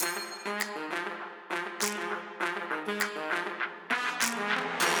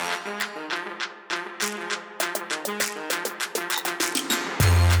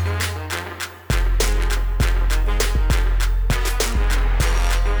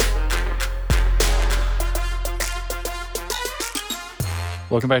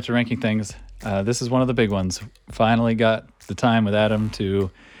Welcome back to Ranking Things. This is one of the big ones. Finally got the time with Adam to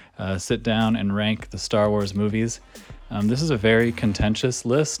sit down and rank the Star Wars movies. This is a very contentious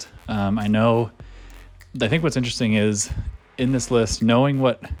list. I think what's interesting is in this list, knowing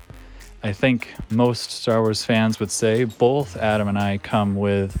what I think most Star Wars fans would say, both Adam and I come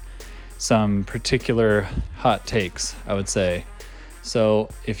with some particular hot takes, I would say. So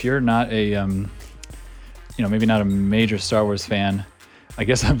if you're not maybe not a major Star Wars fan, I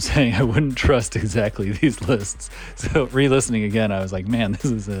guess I'm saying I wouldn't trust exactly these lists. So re-listening again, I was like, man, this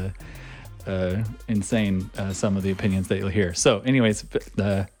is insane. Some of the opinions that you'll hear. So, anyways,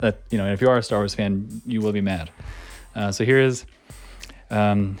 if you are a Star Wars fan, you will be mad. So here is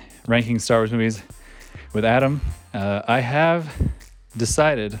ranking Star Wars movies with Adam. I have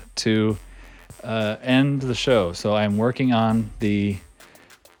decided to end the show, so I'm working on the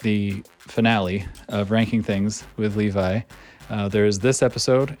finale of Ranking Things with Levi. There's this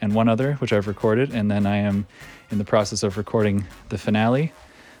episode and one other, which I've recorded, and then I am in the process of recording the finale.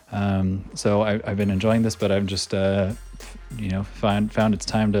 So I've been enjoying this, but I've just, found it's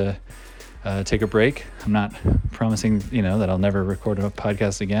time to take a break. I'm not promising, that I'll never record a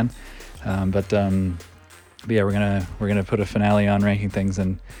podcast again. But yeah, we're gonna put a finale on Ranking Things,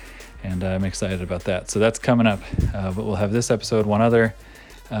 and I'm excited about that. So that's coming up. But we'll have this episode, one other,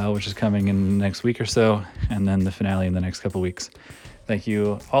 which is coming in the next week or so, and then the finale in the next couple weeks. Thank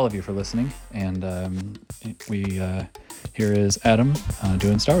you, all of you, for listening. And here is Adam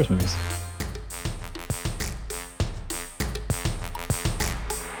doing Star Wars movies.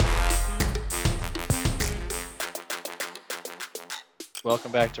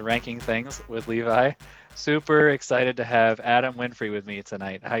 Welcome back to Ranking Things with Levi. Super excited to have Adam Winfrey with me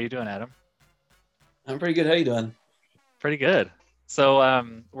tonight. How you doing, Adam? I'm pretty good. How you doing? Pretty good. So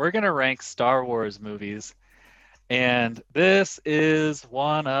we're going to rank Star Wars movies, and this is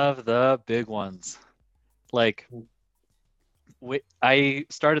one of the big ones. I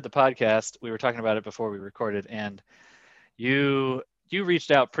started the podcast, we were talking about it before we recorded, and you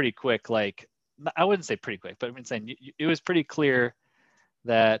reached out pretty quick. I wouldn't say pretty quick, but I'm saying it was pretty clear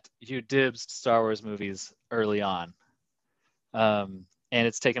that you dibsed Star Wars movies early on. And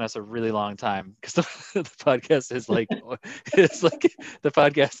it's taken us a really long time because the podcast is the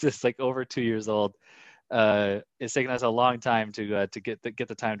podcast is like over 2 years old. It's taken us a long time to get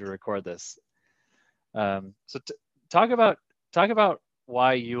the time to record this. So talk about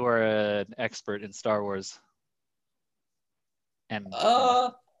why you are an expert in Star Wars. And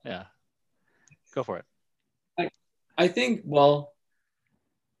yeah, go for it. I think, well,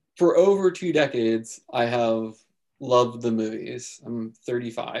 for over 2 decades, I have loved the movies. I'm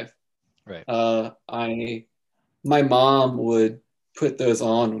 35. Right. My mom would put those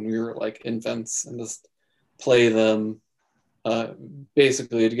on when we were like infants and just play them,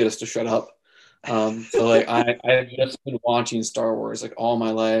 basically to get us to shut up. So like I've just been watching Star Wars like all my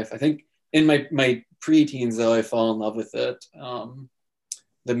life. I think in my preteens though, I fell in love with it.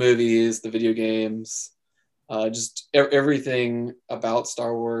 The movies, the video games, just everything about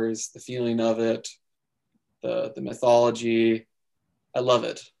Star Wars, the feeling of it, the mythology. I love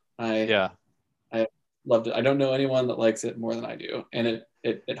it. I loved it. I don't know anyone that likes it more than I do, and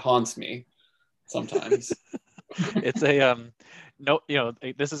it haunts me sometimes. It's a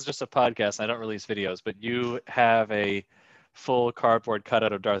this is just a podcast. I don't release videos, but you have a full cardboard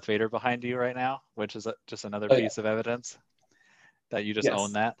cutout of Darth Vader behind you right now, which is just another piece of evidence that you just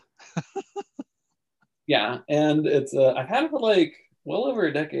own that. Yeah, and it's I've had it for like well over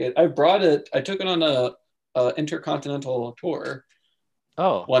a decade. I brought it. I took it on a intercontinental tour.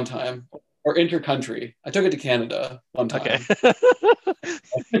 Oh, one time, or intercountry. I took it to Canada one time. Okay.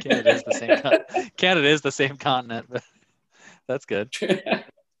 Canada is the same continent, but that's good.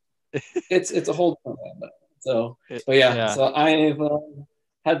 It's a whole continent. So, but yeah. So I've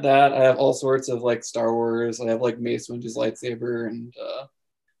had that. I have all sorts of like Star Wars. I have like Mace Windu's lightsaber and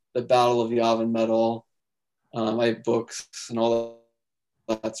the Battle of the Yavin Medal. I have books and all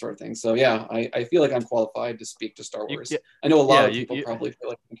that sort of thing. So yeah, I feel like I'm qualified to speak to Star Wars. I know a lot of people probably feel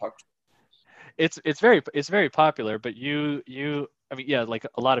like I can talk to. It's very popular, but like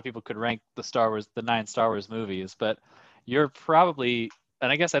a lot of people could rank the 9 Star Wars movies, but you're probably,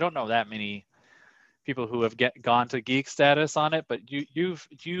 and I guess I don't know that many people who have gone to geek status on it, but you've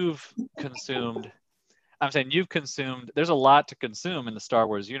consumed. I'm saying you've consumed. There's a lot to consume in the Star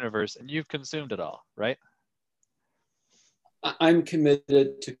Wars universe, and you've consumed it all, right? I'm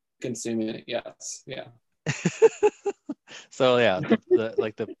committed to consuming it. Yes. Yeah. So yeah,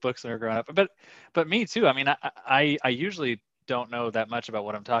 the books that are growing up, but me too. I mean, I usually don't know that much about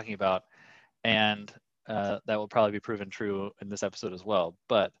what I'm talking about, and that will probably be proven true in this episode as well.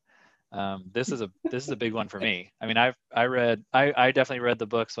 But this is a big one for me. I mean, I definitely read the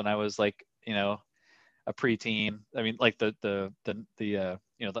books when I was like, a preteen. I mean, like the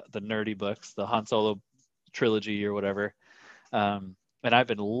nerdy books, the Han Solo trilogy or whatever. And I've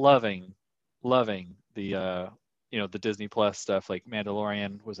been loving the Disney Plus stuff. Like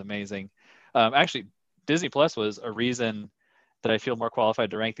Mandalorian was amazing. Actually, Disney Plus was a reason that I feel more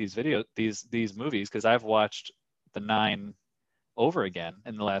qualified to rank these movies, because I've watched the 9 over again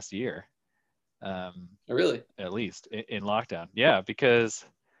in the last year. Really? At least in lockdown. Yeah, because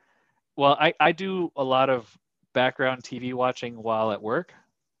well, I do a lot of background TV watching while at work.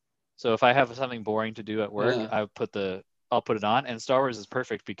 So if I have something boring to do at work, Yeah. I'll put it on. And Star Wars is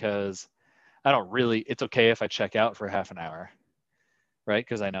perfect because it's okay if I check out for half an hour, right?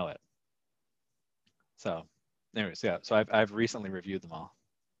 Because I know it. So anyways, yeah. So I've recently reviewed them all.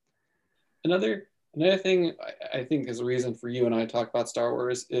 Another another thing I think is a reason for you and I to talk about Star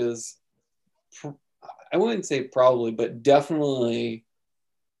Wars is, I wouldn't say probably, but definitely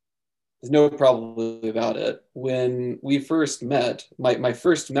there's no probably about it. When we first met, my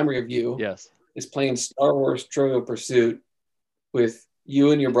first memory of you Yes. is playing Star Wars Trivial Pursuit with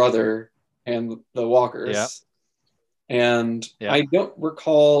you and your brother and the Yeah. Walkers. And Yeah. I don't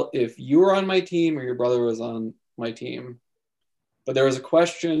recall if you were on my team or your brother was on my team, but there was a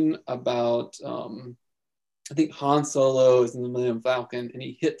question about, I think Han Solo is in the Millennium Falcon and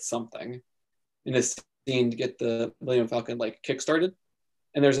he hit something in a scene to get the Millennium Falcon like kickstarted.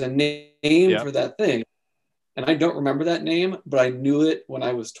 And there's a name Yeah. for that thing. And I don't remember that name, but I knew it when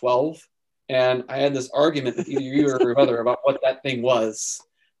I was 12. And I had this argument with either you or your brother about what that thing was.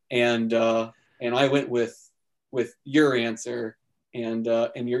 And I went with your answer, and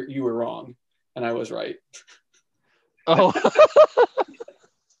you were wrong, and I was right. Oh.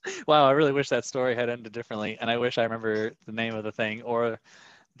 Wow, I really wish that story had ended differently, and I wish I remember the name of the thing or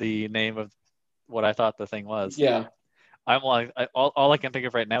the name of what I thought the thing was. Yeah. I'm like, all I can think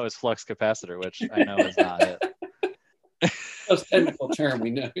of right now is flux capacitor, which I know is not it. Most technical term we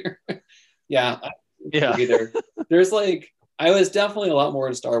know here. Yeah, I Yeah. either. There's like, I was definitely a lot more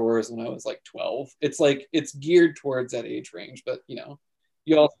in Star Wars when I was like 12. It's like it's geared towards that age range, but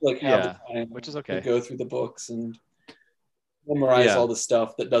you also like have the Yeah, time which is to okay. go through the books and memorize Yeah. all the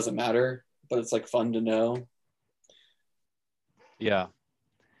stuff that doesn't matter, but it's like fun to know. Yeah.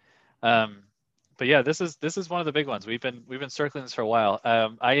 Um, but yeah, this is one of the big ones. We've been circling this for a while.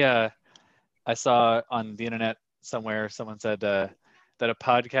 I saw on the internet somewhere someone said that a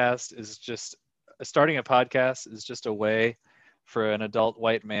podcast is just starting a podcast is just a way for an adult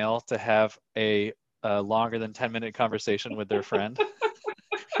white male to have a longer than 10-minute conversation with their friend.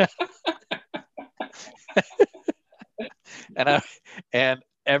 and I and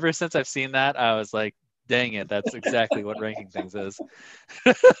ever since I've seen that, I was like, dang it, that's exactly what ranking things is.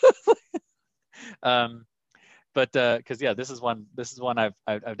 um, but because yeah, this is one I've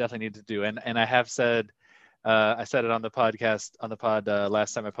definitely need to do, and I have said I said it on the podcast on the pod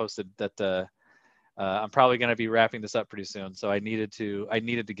last time I posted that I'm probably going to be wrapping this up pretty soon, so I needed to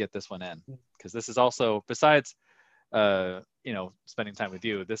get this one in, because this is also, besides spending time with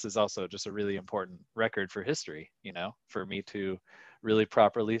you, this is also just a really important record for history, for me to really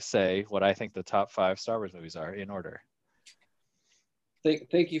properly say what I think the top 5 Star Wars movies are in order.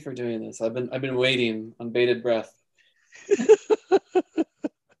 Thank you for doing this. I've been waiting on bated breath.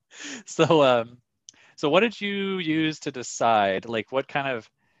 So what did you use to decide, like what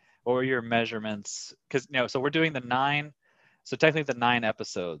were your measurements? Because so we're doing so technically the 9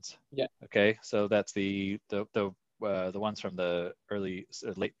 episodes. Yeah. Okay, so that's the ones from the early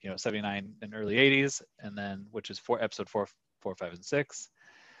late 79 and early 80s, and then which is episode 4, 5, and 6,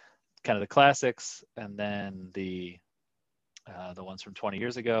 kind of the classics, and then the ones from 20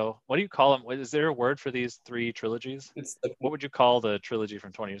 years ago. What do you call them? Is there a word for these 3 trilogies? What would you call the trilogy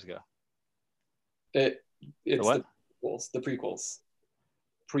from 20 years ago? It's what? The prequels.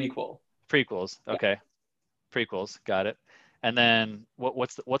 Prequels. Okay. Yeah. Prequels. Got it. And then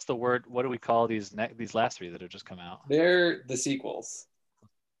what's the word? What do we call these last 3 that have just come out? They're the sequels.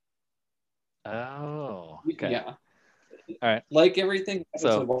 Oh. Okay. Yeah. All right. Like everything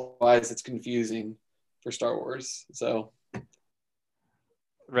So wise, it's confusing for Star Wars. So.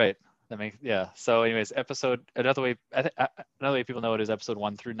 Right. Yeah. So anyways, another way people know it is episode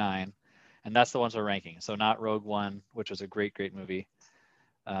 1 through 9, and that's the ones we're ranking. So not Rogue One, which was a great movie,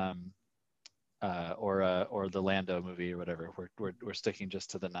 or the Lando movie or whatever. We're sticking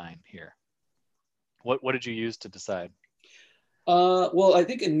just to the 9 here. What did you use to decide? Well, I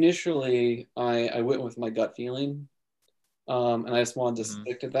think initially I went with my gut feeling, And I just wanted to Mhm.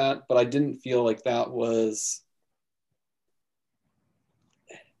 stick to that. But I didn't feel like that was.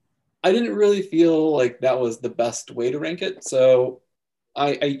 I didn't really feel like that was the best way to rank it. So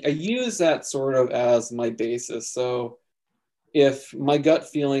I use that sort of as my basis. So if my gut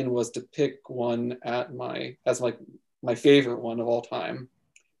feeling was to pick one at my as my favorite one of all time,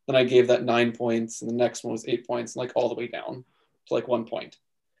 then I gave that 9 points, and the next one was 8 points, like all the way down to like 1 point.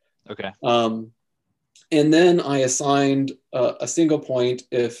 Okay. Um, and then I assigned a single point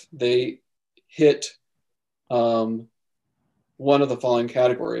if they hit um, one of the following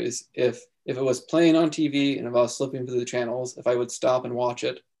categories. If it was playing on TV and if I was flipping through the channels, if I would stop and watch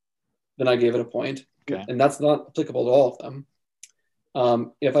it, then I gave it a point. Okay. And that's not applicable to all of them.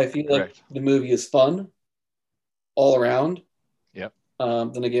 If I feel like Correct. the movie is fun all around, Yep.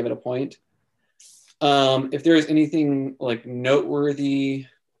 then I gave it a point. If there is anything like noteworthy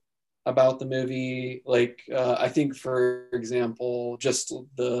about the movie, like I think, for example, just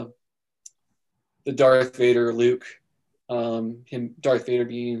the Darth Vader Luke, him Darth Vader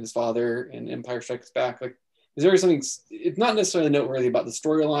being his father in Empire Strikes Back, like is there something? It's not necessarily noteworthy about the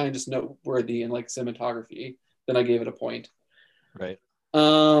storyline, just noteworthy in like cinematography. Then I gave it a point. Right.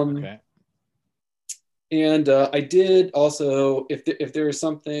 Um, Okay. and I did also, if there is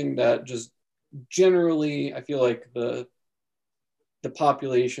something that just generally, I feel like the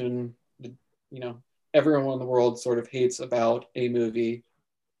population, you know, everyone in the world sort of hates about a movie,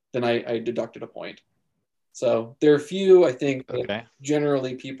 then I deducted a point. So there are a few I think that Okay.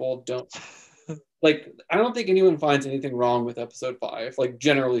 generally people don't like. I don't think anyone finds anything wrong with episode 5, like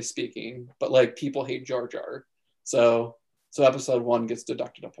generally speaking, but like people hate Jar Jar. So so episode 1 gets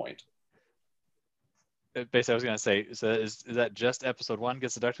deducted a point. Basically, I was gonna say, so is that just episode 1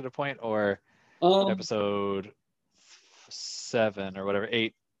 gets deducted a point, or Um, episode 7 or whatever,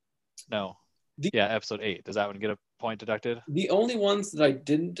 8? No. the Yeah, episode 8. Does that one get a point deducted? the only ones that I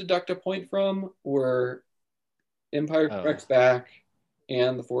didn't deduct a point from were Empire Oh, Strikes Back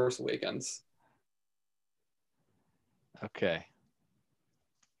and The Force Awakens. okay.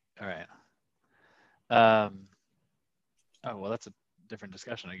 All right. Um, oh, well, that's a different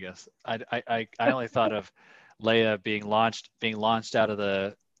discussion, I guess. I only thought of Leia being launched out of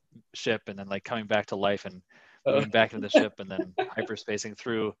the ship and then like coming back to life and Uh, moving back into the ship and then hyperspacing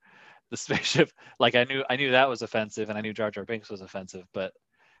through the spaceship. Like I knew that was offensive and I knew Jar Jar Binks was offensive, but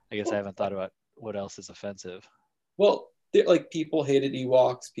I guess I haven't thought about what else is offensive. well, like people hated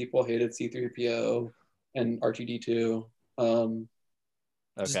Ewoks, people hated C3PO and R2D2.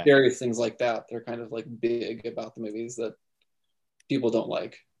 Just Okay. various things like that. They're kind of like big about the movies that people don't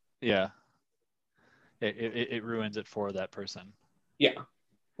like. Yeah. It ruins it for that person. Yeah,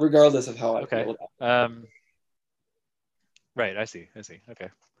 regardless of how I Okay. feel about Um, right. I see. Okay.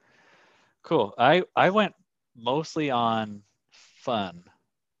 Cool. I went mostly on fun.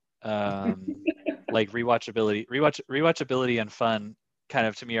 Um, like rewatchability and fun kind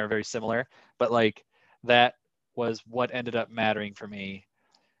of to me are very similar, but like that was what ended up mattering for me,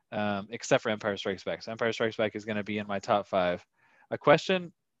 except for Empire Strikes Back. So Empire Strikes Back is going to be in my top 5. A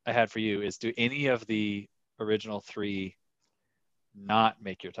question I had for you is, do any of the original 3 not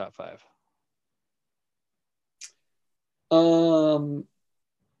make your top 5? it.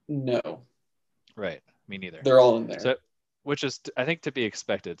 No, Right. Me neither. they're all in there. So, which is, I think, to be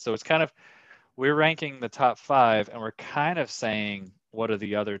expected. So it's kind of, we're ranking the top 5 and we're kind of saying what are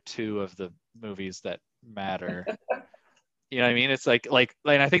the other 2 of the movies that matter. You know what I mean? It's like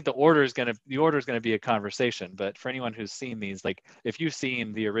I think the order is gonna be a conversation. But for anyone who's seen these, like if you've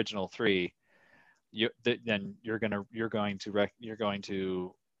seen the original 3, then you're going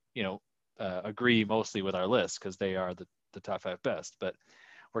to you know agree mostly with our list because they are the top 5 best. But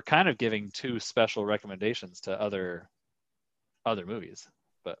we're kind of giving 2 special recommendations to other movies.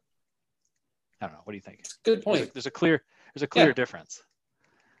 But I don't know. What do you think? Good There's a point. there's a clear there's a clear Yeah, difference.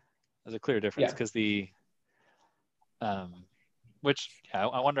 There's a clear difference yeah. because um, which yeah,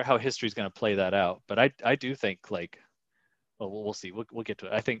 I wonder how history is going to play that out. But I do think like, well, we'll see. We'll get to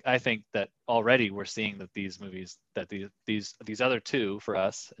it. I think that already we're seeing that these movies, that these other 2 for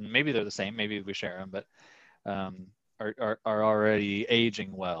us, and maybe they're the same, maybe we share them, but um, are already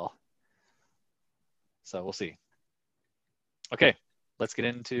aging well. So we'll see. Okay, let's get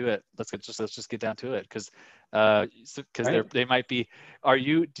into it. Let's just get down to it because because All right. they might be.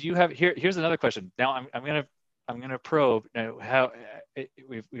 Do you have Here's another question. Now I'm gonna probe. Now, how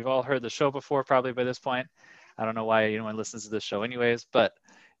we've all heard the show before probably by this point. I don't know why anyone listens to this show anyways, but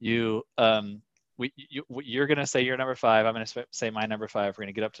you're gonna say your number 5. I'm gonna say my number 5. We're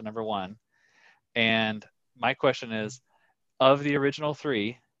gonna get up to number 1, and my question is, of the original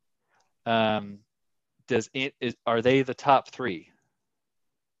 3, um, are they the top three?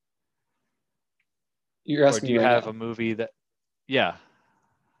 You're Or asking do me you right have now. a movie that, yeah,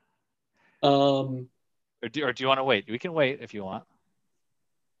 Um, or do you want to wait? We can wait if you want.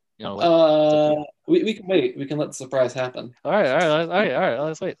 You know, it's up to you. we can wait. We can let the surprise happen. All right, all right.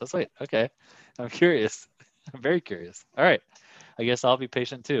 Let's wait. Okay, I'm curious. I'm very curious. All right, I guess I'll be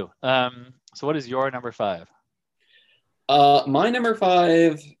patient too. So what is your number five? My number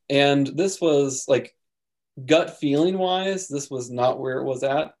five, and this was like gut feeling wise, this was not where it was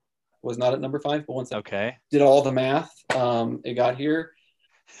at. Was not at number five, but once I Okay. did all the math, it got here,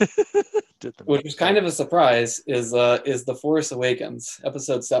 Did the which math. was kind Okay. of a surprise. Is The Force Awakens,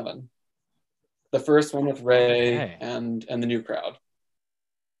 episode 7, the first one with Rey Okay. and the new crowd.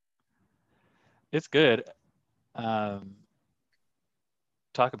 It's good. Um,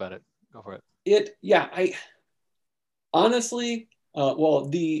 talk about it. Go for it. Yeah, I honestly, well,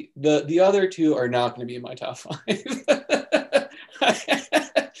 the other two are not going to be in my top five.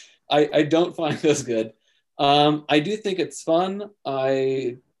 I don't find those good. I do think it's fun.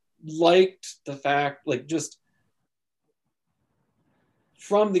 I liked the fact, like, just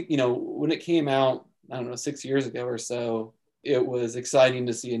from the, when it came out, I don't know, 6 years ago or so, it was exciting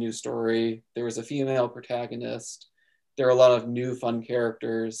to see a new story. There was a female protagonist. There were a lot of new fun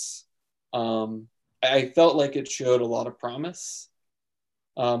characters. I felt like it showed a lot of promise.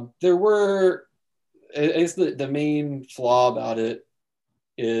 There were, I guess the main flaw about it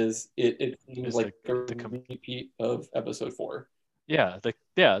is it seems Is like a the com- repeat of episode 4.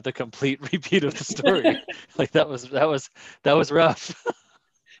 the complete repeat of the story. Like that was rough.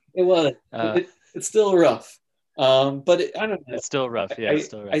 It was. Uh, It's still rough. But I don't know. it's still rough. Yeah, it's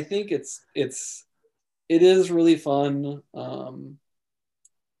still I rough. think it is really fun.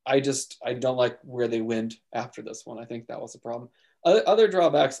 I don't like where they went after this one. I think that was the problem. Other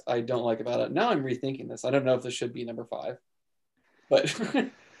drawbacks I don't like about it. Now I'm rethinking this. I don't know if this should be number 5, but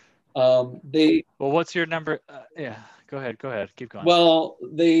they Well, what's your number? Yeah, go ahead. Go ahead. Keep going. well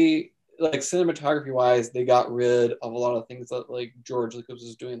they like cinematography wise they got rid of a lot of things that like George Lucas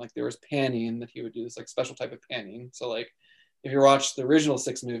was doing. Like there was panning that he would do, this like special type of panning. So like if you watch the original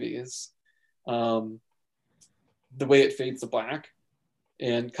 6 movies, um, the way it fades to black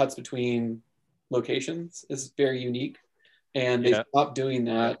and cuts between locations is very unique. And they Yeah. stopped doing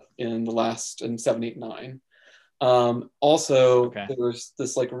that in the last in 7, 8, 9. Also, Okay. there was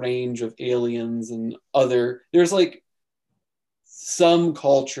this like range of aliens and other. There's like some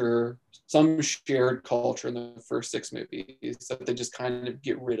culture, some shared culture in the first 6 movies that they just kind of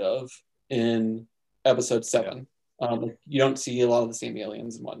get rid of in episode Yeah. 7. Like you don't see a lot of the same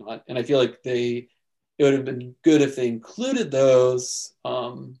aliens and whatnot, and I feel like it would have been good if they included those.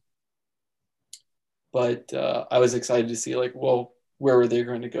 But I was excited to see like, well, where were they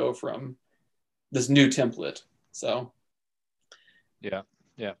going to go from this new template? So Yeah.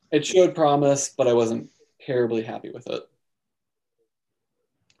 Yeah. it showed promise, but I wasn't terribly happy with it.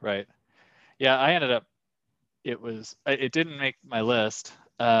 Right. Yeah. I ended up. It didn't make my list.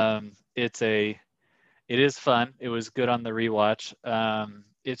 It is fun. It was good on the rewatch.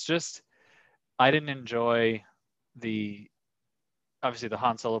 It's just I didn't enjoy the obviously the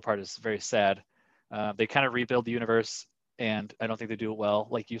Han Solo part is very sad. They kind of rebuild the universe, and I don't think they do it well.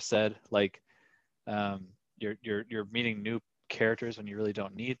 Like you said, like um, you're meeting new characters when you really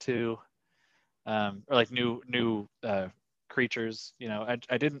don't need to, or like new creatures. You know,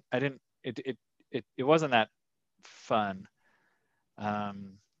 I didn't it wasn't that fun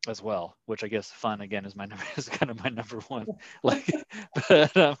as well. Which I guess fun again is my number is kind of my number one. Like,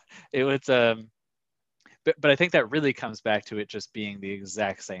 but it was but I think that really comes back to it just being the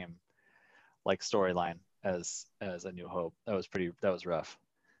exact same like storyline as A New Hope. That was rough.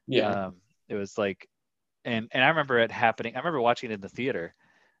 Yeah. Um, it was like, and I remember it happening. I remember watching it in the theater.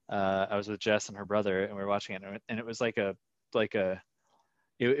 I was with Jess and her brother, and we were watching it, and it was like a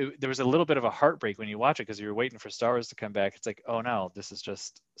there was a little bit of a heartbreak when you watch it because you were waiting for Star Wars to come back. It's like, oh no, this is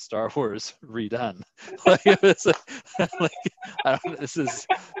just Star Wars redone. Like it was like I don't. This is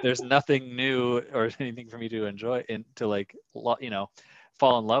there's nothing new or anything for me to enjoy and to like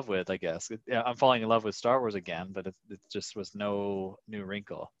fall in love with. I guess I'm falling in love with Star Wars again, but it just was no new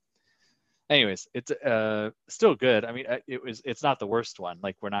wrinkle. Anyways, it's still good. I mean, it's not the worst one.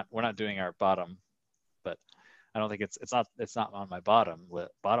 Like we're not doing our bottom, but I don't think it's not on my bottom of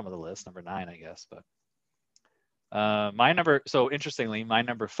the list, number 9, I guess. But my number so interestingly, my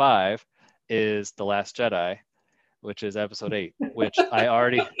number 5 is The Last Jedi, which is episode 8, which I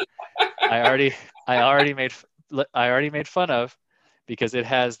already I already made I already made fun of because it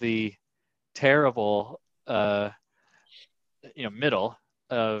has the terrible middle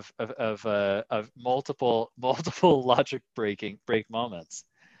of multiple multiple logic break moments.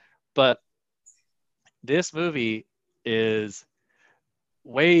 But this movie is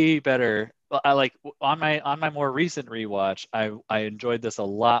way better. Well, I like on my more recent rewatch, I enjoyed this a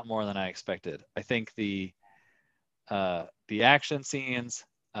lot more than I expected. I think the action scenes,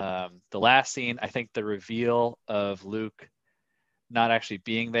 the last scene, I think the reveal of Luke not actually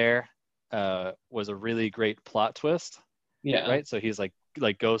being there was a really great plot twist, Yeah. right? So he's like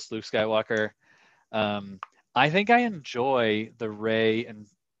Ghost Luke Skywalker. Um, I think I enjoy the Rey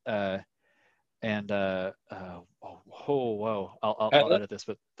uh, whoa, I'll Kylo? edit this,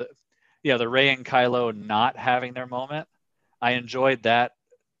 but yeah, the Rey and Kylo not having their moment. I enjoyed that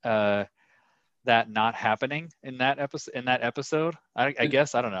that not happening in that episode. I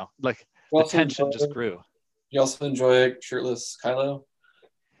guess I don't know. Like You the also tension just enjoy, grew. you also enjoy shirtless Kylo?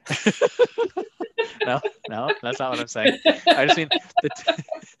 No, no, that's not what I'm saying. I just mean the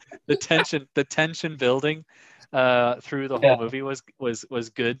the tension building through the whole Yeah. movie was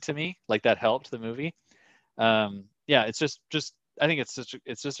good to me. Like that helped the movie. Yeah, it's just I think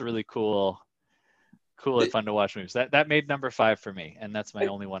it's just a really cool and The- fun to watch movies. That made number 5 for me, and that's my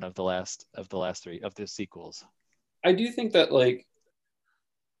only one of the last 3 of the sequels. I do think that like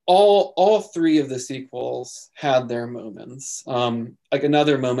all three of the sequels had their moments. Like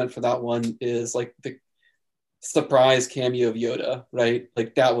another moment for that one is like the surprise cameo of Yoda, right?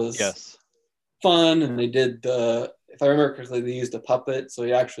 Like that was Yes. fun, and they did the if I remember correctly, they used a puppet, so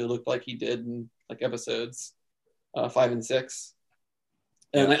he actually looked like he did in like episodes 5 and 6,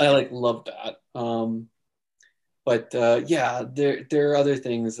 and I Yes. like loved that. But yeah, there are other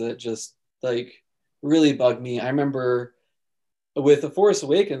things that just like really bug me. I remember with the Force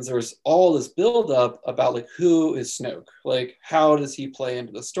Awakens, there was all this buildup about like who is Snoke, like how does he play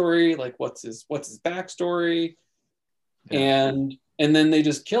into the story, like what's his backstory, Yeah. and then they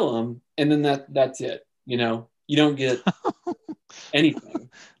just kill him, and then that's it. You don't get anything.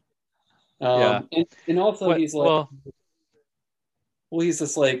 Yeah. And also What? he's like, Well, well, he's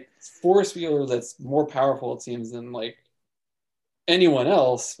this like force wielder that's more powerful it seems than like anyone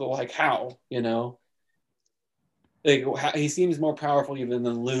else, but like how, like he seems more powerful even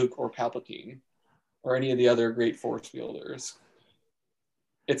than Luke or Palpatine or any of the other great force wielders.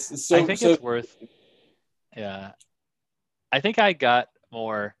 It's I so think so it's worth. Yeah. I think I got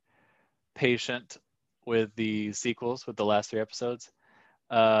more patient with the sequels, with the last 3 episodes,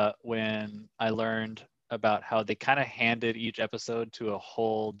 when I learned about how they kind of handed each episode to a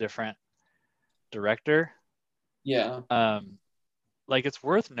whole different director. yeah. Um, like it's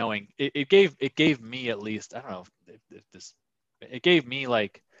worth knowing. It gave me at least, I don't know if this, it gave me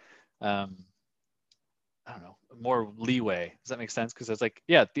like um, I don't know, more leeway. Does that make sense? Because it's like,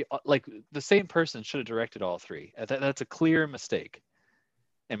 yeah, the same person should have directed all 3. That's a clear mistake,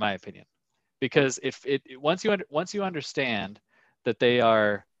 in my opinion. Because if once you understand that they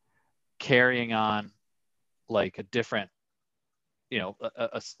are carrying on like a different,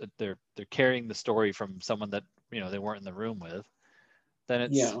 they're carrying the story from someone that they weren't in the room with, then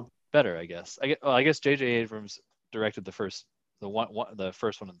it's Yeah. better, I guess. I guess J.J. Abrams directed the first one and the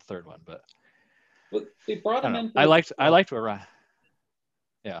third one, but But they brought I don't him know. in for the third I one. liked where Ryan.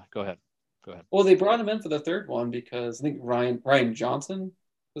 Yeah, go ahead. Go ahead. Well, they brought him in for the third one because I think Ryan Johnson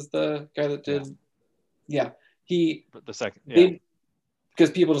was the guy that Yeah, did. Yeah, he but the second, yeah, they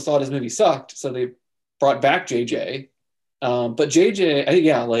because people just thought his movie sucked, so they brought back JJ. But JJ, I think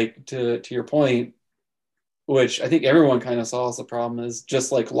yeah, like to your point, which I think everyone kind of saw as the problem is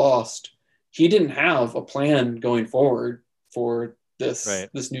just like Lost. He didn't have a plan going forward for this right,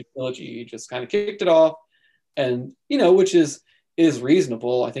 this new trilogy. He just kind of kicked it off, and which is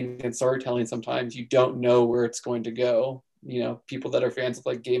reasonable. I think in storytelling sometimes you don't know where it's going to go. People that are fans of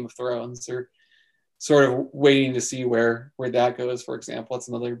like Game of Thrones are sort of waiting to see where that goes. For example, it's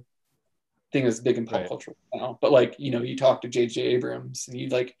another thing that's big in pop right. culture right now. But like you talk to J.J. Abrams,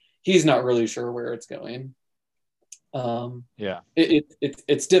 and he's not really sure where it's going. Um, Yeah,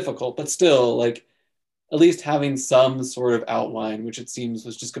 it's difficult, but still, like at least having some sort of outline, which it seems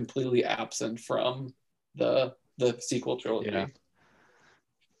was just completely absent from the sequel yeah, trilogy.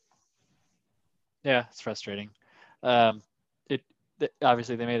 yeah. It's frustrating. Um, it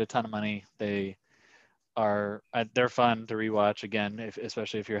obviously they made a ton of money. They're fun to rewatch again,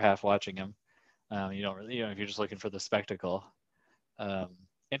 especially if you're half watching them. You don't really, if you're just looking for the spectacle. Um,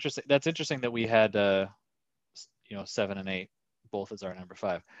 interesting. That's interesting that we had 7 and 8 both as our number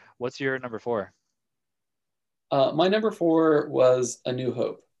 5. What's your number 4? My number 4 was A New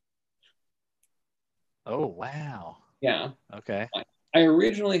Hope. Oh wow. Yeah, Okay. I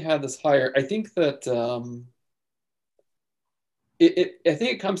originally had this higher. I think that I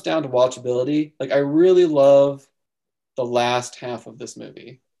think it comes down to watchability. Like I really love the last half of this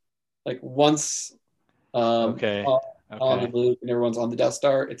movie. Like once Okay. on Okay. and Luke and everyone's on the Death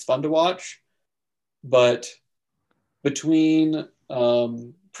Star, it's fun to watch. But between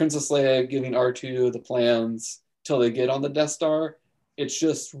Princess Leia giving R2 the plans till they get on the Death Star, it's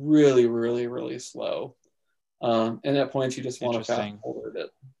just really, really, really slow. And at points you just want to fast Interesting. forward it.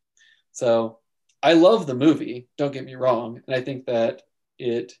 So I love the movie, don't get me wrong. And I think that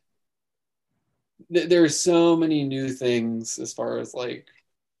there's so many new things as far as like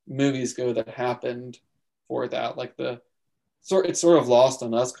movies go that happened for that. Like it's sort of lost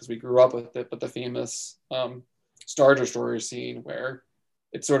on us because we grew up with it, but the famous Star Destroyer scene where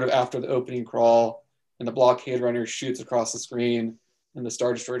it's sort of after the opening crawl and the blockade runner shoots across the screen and the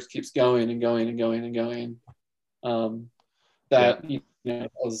Star Destroyer just keeps going and going and going and going. Yep.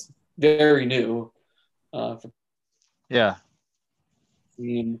 That was very new for Yeah.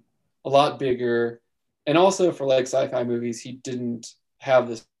 being a lot bigger, and also for like sci-fi movies, he didn't have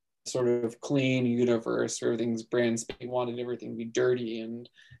this sort of clean universe where everything's brand spanking. Wanted everything to be dirty and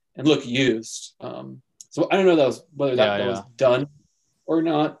look used. So I don't know whether Yeah. that was Yeah. done or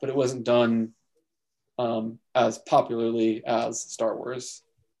not, but it wasn't done as popularly as Star Wars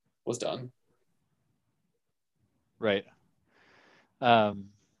was done. Right. Um,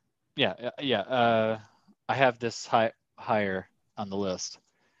 yeah. I have this higher on the list.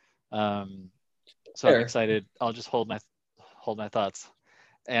 So I'm Fair. excited. I'll just hold my thoughts.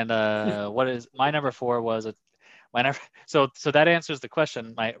 And what is my number four was a my number. So that answers the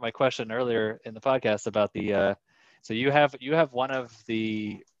question. My question earlier in the podcast about the. So you have one of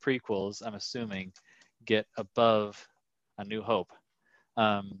the prequels. I'm assuming get above A New Hope.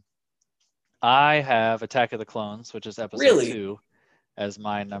 Um, I have Attack of the Clones, which is episode Really? 2, as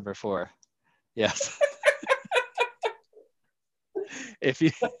my number 4. Yes. If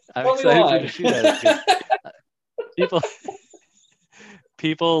you, I'm Tell me excited for you to why. shoot at it because people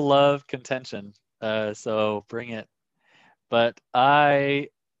people love contention. So bring it. But I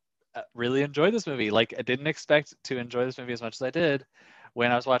really enjoyed this movie. Like I didn't expect to enjoy this movie as much as I did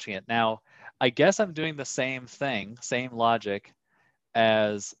when I was watching it. Now, I guess I'm doing the same thing, same logic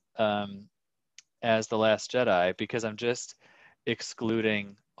as The Last Jedi because I'm just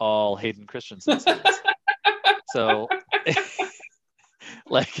excluding all Hayden Christensen scenes. So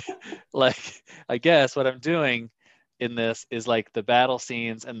like I guess what I'm doing in this is like the battle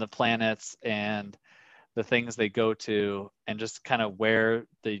scenes and the planets and the things they go to and just kind of where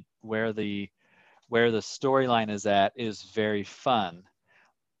the storyline is at is very fun.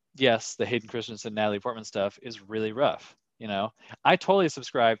 Yes, the Hayden Christensen, Natalie Portman stuff is really rough. I totally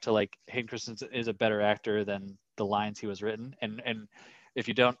subscribe to like Hayden Christensen is a better actor than the lines he was written, and if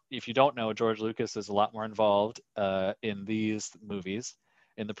you don't know, George Lucas is a lot more involved in these movies,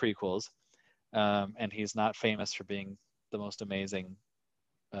 in the prequels, and he's not famous for being the most amazing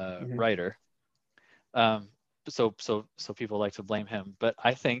Mhm. writer. Um, so people like to blame him, but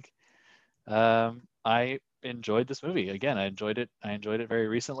I think I enjoyed this movie. Again, I enjoyed it. I enjoyed it very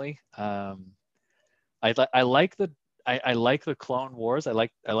recently. I like I like the Clone Wars. I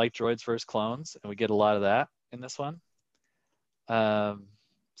like Droids versus Clones, and we get a lot of that in this one. Um,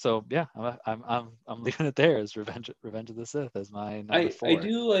 so yeah, I'm leaving it there as Revenge of the Sith as my number I 4.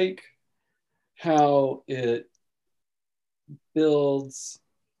 do like how it builds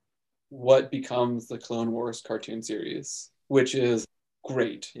what becomes the Clone Wars cartoon series, which is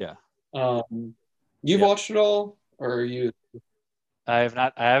great. Yeah, Um, you've yeah. watched it all, or are you? I have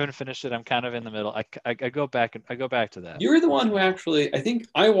not. I haven't finished it. I'm kind of in the middle. I go back and I go back to that You're the once one in a who while. actually, I think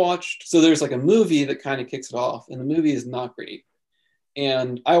I watched. So there's like a movie that kind of kicks it off, and the movie is not great.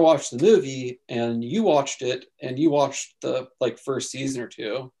 And I watched the movie, and you watched it, and you watched the like first season or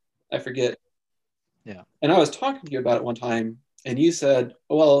two. I forget. Yeah. And I was talking to you about it one time, and you said,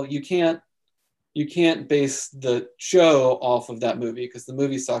 "Well, you can't base the show off of that movie because the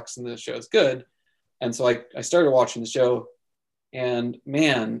movie sucks and the show's good." And so I started watching the show, and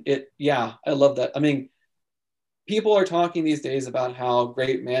man, yeah, I love that. I mean, people are talking these days about how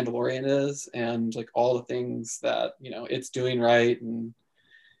great Mandalorian is and like all the things that it's doing right and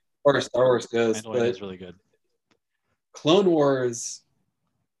or Star Wars goes, Mandalorian but is really good. Clone Wars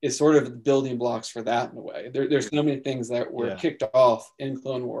is sort of the building blocks for that in a way. There's so many things that were Yeah. kicked off in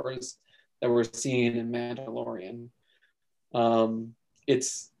Clone Wars that we're seeing in Mandalorian. Um,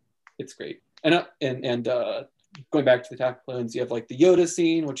 it's it's great. And going back to the Attack of Clones, you have like the Yoda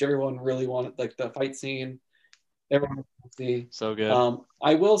scene, which everyone really wanted, like the fight scene. Everyone wants to see. So good.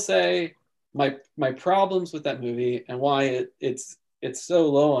 I will say my problems with that movie and why it's so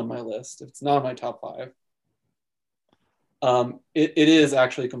low on my list. It's not on my top five. it is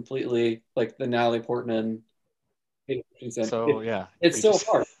actually completely like the Natalie Portman. So yeah, It's still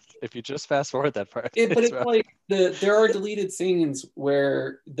hard. if you just fast forward that part, But it's it's rough. like there are deleted scenes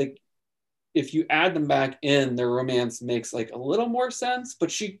where the if you add them back in, their romance makes like a little more sense.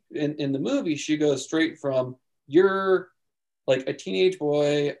 But she in the movie, she goes straight from you're like a teenage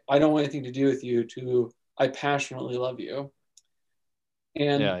boy, I don't want anything to do with you, to I passionately love you.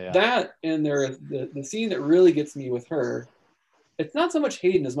 And Yeah, yeah. that and the scene that really gets me with her, it's not so much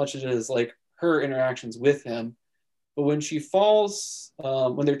Hayden as much as it is like her interactions with him. But when she falls,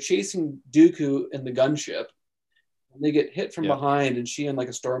 when they're chasing Dooku in the gunship, and they get hit from Yeah. behind, and she and like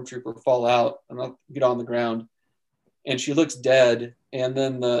a stormtrooper fall out and get on the ground, and she looks dead. And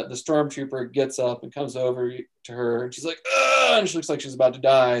then the stormtrooper gets up and comes over to her, and she's like, ugh, and she looks like she's about to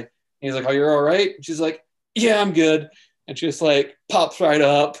die. And he's like, "Oh, you're all right?" And she's like, "Yeah, I'm good." And she just like pops right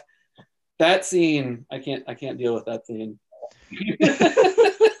up. That scene, I can't deal with that scene.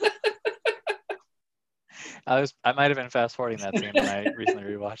 I might have been fast forwarding that scene when I recently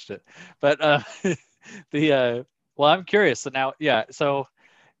rewatched it. But the well, I'm curious. So now, yeah, so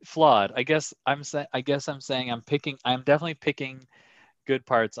flawed. I guess I'm saying I'm definitely picking good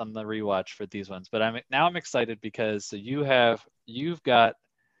parts on the rewatch for these ones. But I'm excited because so you've got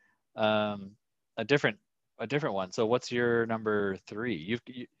um a different one. So what's your number three?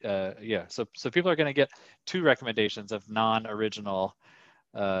 Yeah. So people are going to get two recommendations of non-original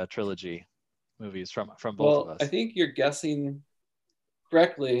trilogy movies from both of Well, I us. think you're guessing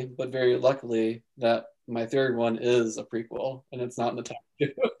correctly, but very luckily that my third one is a prequel and it's not in the top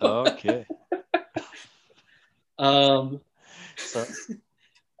two. Okay. um, So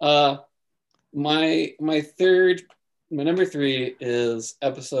uh, my number three is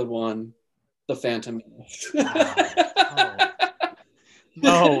episode one, The Phantom no,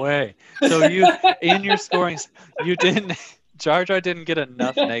 no way. So you in your scorings, you didn't Jar Jar didn't get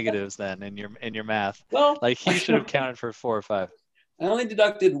enough negatives then in your math. Well, Like he should have counted for 4 or 5. I only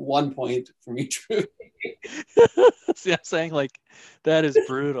deducted 1 point from each movie. See, I'm saying like that is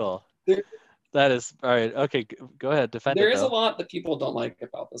brutal. There, That is all right. Okay, go ahead. Defend there it is a though. lot that people don't like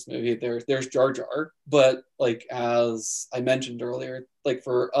about this movie. There's Jar Jar, but like as I mentioned earlier, like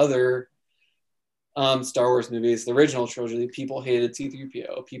for other Star Wars movies, the original trilogy, people hated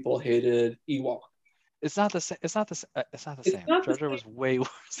C-3PO, people hated Ewok. It's not the same. It's not the. It's not the It's same. not the Jar Jar was way worse.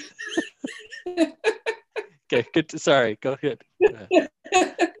 same. Okay, good. Sorry. Go ahead. Go ahead.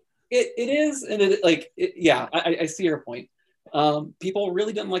 It is, and yeah, I see your point. People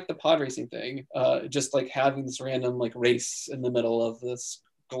really didn't like the pod racing thing, just like having this random like race in the middle of this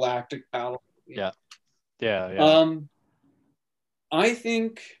galactic battle. Yeah. Yeah. Yeah. Um, I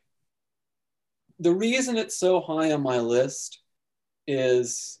think the reason it's so high on my list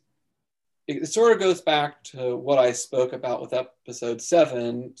is it sort of goes back to what I spoke about with episode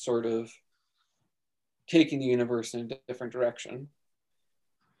 7, sort of taking the universe in a different direction.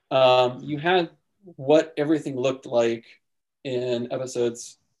 You had what everything looked like in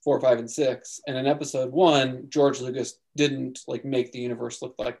episodes 4, 5, and 6, and in episode 1, George Lucas didn't like make the universe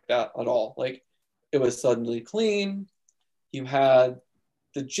look like that at all. Like it was suddenly clean. You had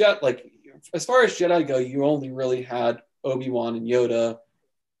the jet like as far as Jedi go, you only really had Obi-Wan and Yoda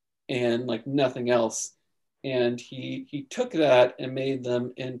and like nothing else. And he took that and made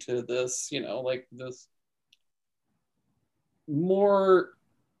them into this, like this more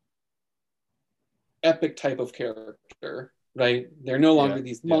epic type of character, right? They're no Yeah. longer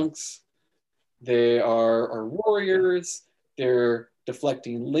these Yeah. monks. They are warriors. They're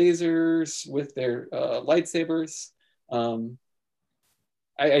deflecting lasers with their lightsabers. Um,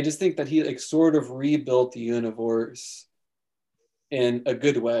 I just think that he like sort of rebuilt the universe in a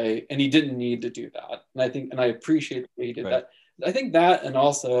good way, and he didn't need to do that. And I appreciate the way he did Right. that. I think that, and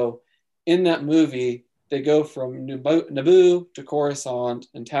also in that movie, they go from Naboo to Coruscant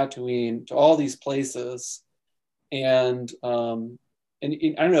and Tatooine to all these places, and I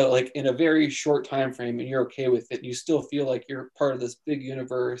don't know, like in a very short time frame, and you're okay with it. You still feel like you're part of this big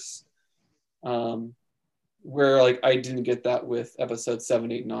universe. Um, where like I didn't get that with episode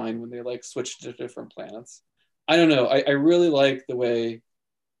 7, 8, 9 when they like switched to different planets. I don't know. I really like the way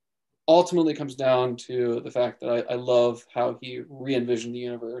ultimately comes down to the fact that I love how he re-envisioned the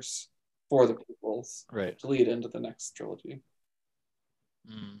universe for the prequels Right. to lead into the next trilogy.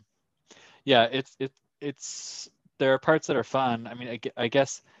 Mm. Yeah. It's there are parts that are fun. I mean, I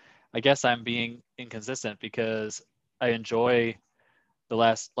guess I'm being inconsistent because I enjoy the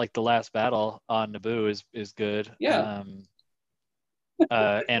last battle on Naboo is good. Yeah.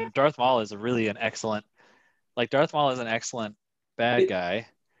 And Darth Maul is really an excellent Darth Maul is an excellent bad It, guy.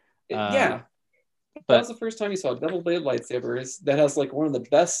 yeah. That But was the first time you saw double bladed lightsabers. That has like one of the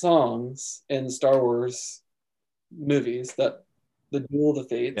best songs in Star Wars movies. That the Duel of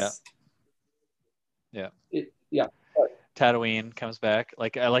the yeah, Fates. yeah. Yeah. Tatooine comes back.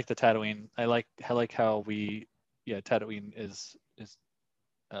 Like I like the Tatooine. I like how Tatooine is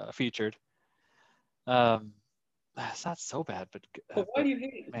featured. Um, it's not so bad, But why but do you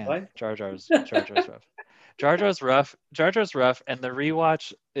hate it? man, Why? Jar Jar's rough. Jar Jar's rough. Jar Jar's rough, and the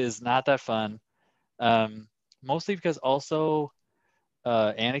rewatch is not that fun. Um, Mostly because also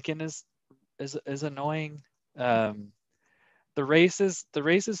Anakin is annoying. Um, the race is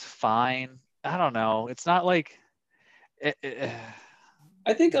fine. I don't know. It's not like it,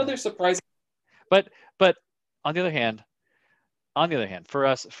 I think yeah. other surprising. But on the other hand, for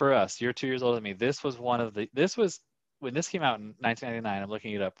us, you're 2 years older than me. This was when this came out in 1999. I'm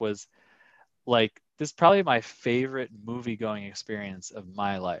looking it up. Was like this is probably my favorite movie going experience of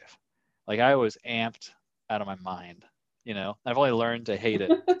my life. Like I was amped out of my mind. I've only learned to hate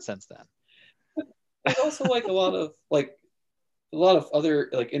it since then. There's also like a lot of other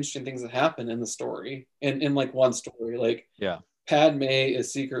like interesting things that happen in the story. In like one story, like Yeah, Padme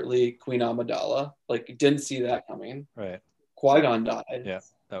is secretly Queen Amidala. Like didn't see that coming. right. Qui-Gon died. Yeah,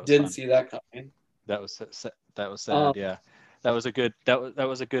 that was Didn't fun. see that coming. That was Um, sad. Yeah, that was a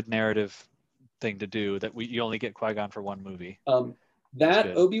good narrative thing to do. That you only get Qui-Gon for one movie. um, It was that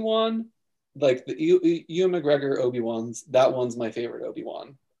good. Obi-Wan, like the Ewan McGregor Obi-Wan's, that one's my favorite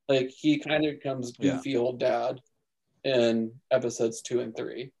Obi-Wan. Like he kind of becomes Yeah, goofy old dad in episodes 2 and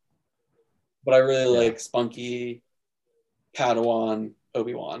 3, but I really yeah, like spunky Padawan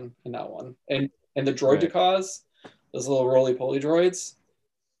Obi-Wan in that one, and the right. droidicas, those little roly poly droids.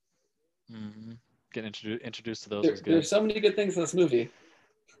 hmm Getting introduced to those was There's good. so many good things in this movie.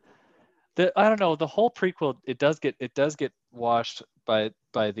 I don't know, the whole prequel, it does get washed by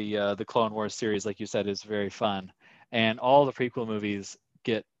the Clone Wars series, like you said, is very fun, and all the prequel movies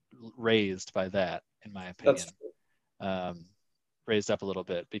get raised by that, in my That's opinion. Um, Raised up a little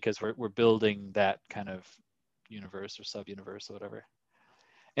bit because we're building that kind of universe or sub universe or whatever.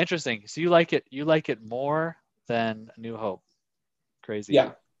 Interesting. So you like it more than A New Hope. Crazy.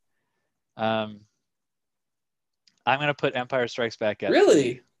 yeah, Um, I'm gonna put Empire Strikes Back at 3.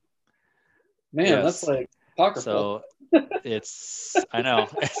 really, man, that's Yes. like apocryphal. So I know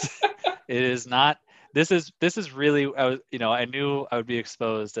it is not. This is really. I knew I would be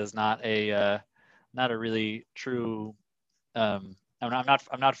exposed as not a really true. I'm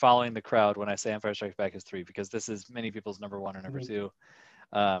not following the crowd when I say Empire Strikes Back is 3, because this is many people's number one or number Mhm. two.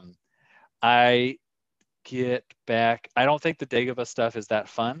 Um, I get back. I don't think the Dagobah stuff is that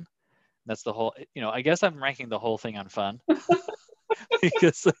fun. That's the whole. I guess I'm ranking the whole thing on fun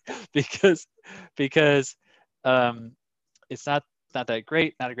because because because um, it's not that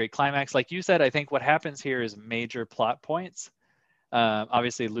great, not a great climax. Like you said, I think what happens here is major plot points.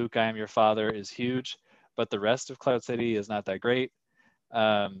 Obviously, Luke, I am your father is huge, but the rest of Cloud City is not that great.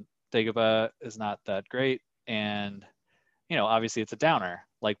 Dagobah is not that great, and obviously it's a downer,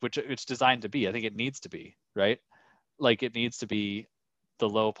 like which it's designed to be. I think it needs to be, right. Like it needs to be the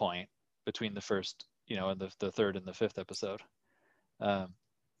low point between the first, and the third and the fifth episode. Um,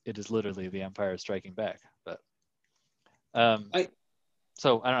 it is literally the Empire Striking Back, but um, I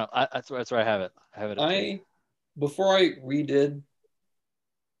so I don't know. That's where I have it. I have it at 3. I before I redid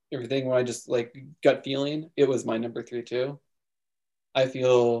everything, when I just like gut feeling, it was my number 3 too. I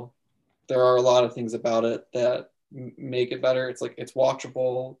feel there are a lot of things about it that make it better. It's like it's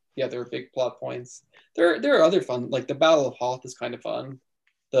watchable. Yeah, there are big plot points. There are other fun, like the Battle of Hoth is kind of fun.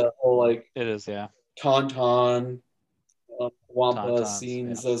 The whole like It is, yeah. Tauntaun, Wampa Tauntauns, yeah.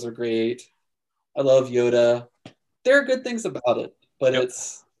 scenes, those are great. I love Yoda. There are good things about it, but Yep.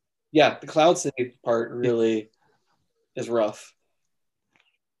 it's yeah, the Cloud City part It, really is rough.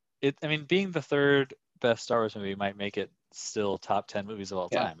 I mean, being the third best Star Wars movie might make it still top 10 movies of all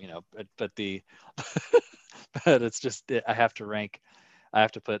Yeah. time, but it's just, I have to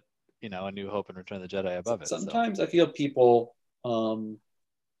put, A New Hope and Return of the Jedi above it. So, Sometimes I feel people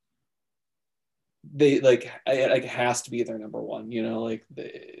they like has to be their number one, like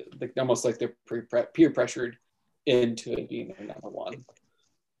they like almost like they're peer pressured into it being their number one.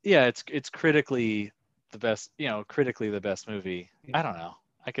 yeah, it's critically the best movie. I don't know.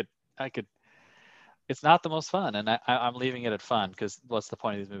 I could it's not the most fun, and I'm leaving it at fun, because what's the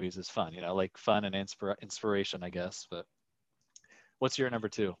point of these movies is fun, like fun and inspiration, I guess. But what's your number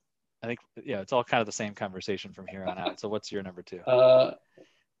 2? I think, yeah, it's all kind of the same conversation from here on out. So what's your number 2? Uh,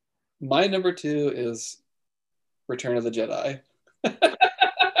 my number 2 is Return of the Jedi.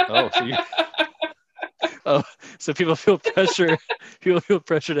 Oh, so you oh, so people feel pressure people feel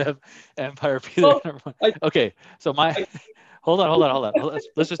pressure to have Empire be their Well, number one. I, Okay, so I hold on.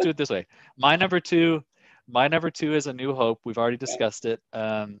 Let's just do it this way. My number two is A New Hope. We've already discussed it.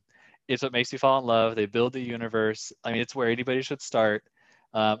 It's what makes you fall in love. They build the universe. I mean, it's where anybody should start.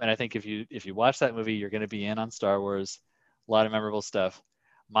 And I think if you watch that movie, you're going to be in on Star Wars. A lot of memorable stuff.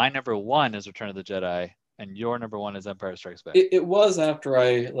 My number one is Return of the Jedi, and your number one is Empire Strikes Back. it was after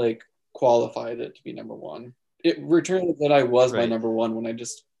I like qualified it to be number one. Return of the Jedi was my Right. number one when I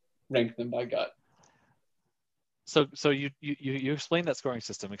just ranked them by gut. So you explained that scoring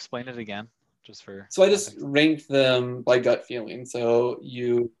system. Explain it again, just for So I just context. ranked them by gut feeling. So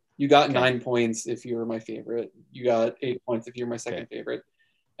you got Okay. 9 points if you were my favorite. You got 8 points if you were my second Okay. favorite.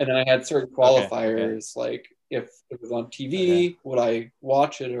 And then I had certain Okay. qualifiers like if it was on TV, Okay. would I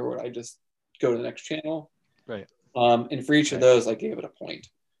watch it or would I just go to the next channel? Right. And for each of Right. those, I gave it a point.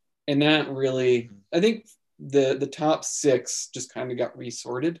 And that really, Mhm. I think the top 6 just kind of got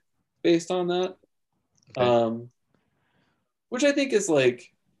resorted based on that. Okay. Which I think is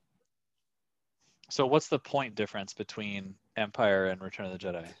like, So what's the point difference between Empire and Return of the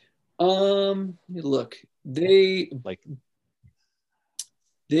Jedi? look, Like,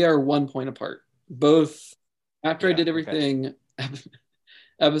 they are 1 point apart. Both after I yeah. did Okay. everything,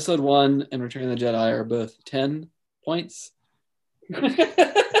 episode 1 and Return of the Jedi are both 10 points.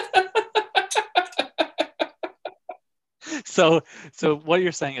 So what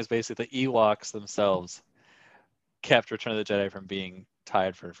you're saying is basically the Ewoks themselves kept Return of the Jedi from being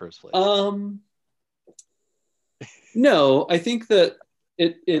tied for first place. No, I think that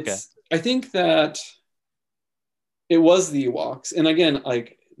it's Okay. I think that it was the Ewoks. And again,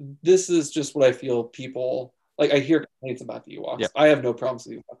 like this is just what I feel people like I hear complaints about the Ewoks. Yep. I have no problems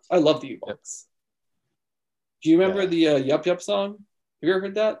with the Ewoks. I love the Ewoks. Yep. Do you remember Yeah. the Yup Yup song? Have you ever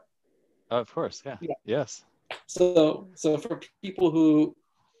heard that? Of course. Yeah. Yes. So for people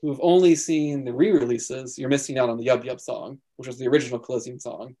who've only seen the re-releases, you're missing out on the Yub Yub song, which was the original closing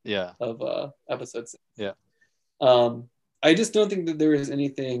song Yeah. of episode 6. Yeah. I just don't think that there is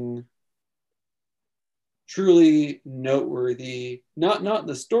anything truly noteworthy, not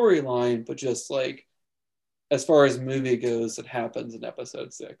the storyline, but just like as far as movie goes, that happens in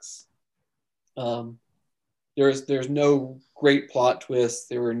episode 6. There's no great plot twists.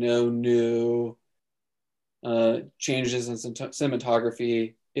 There were no new changes in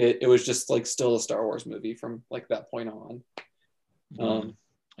cinematography. It was just like still a Star Wars movie from like that point on.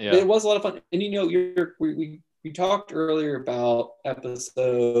 Yeah. It was a lot of fun, and we talked earlier about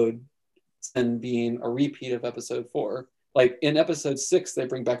episode 10 being a repeat of episode 4. Like in episode 6, they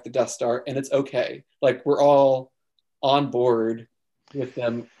bring back the Death Star, and it's okay. Like we're all on board with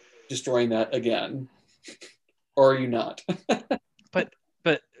them destroying that again. Or are you not? but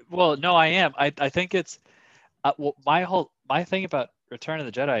well, no, I am. I think it's well, my thing about Return of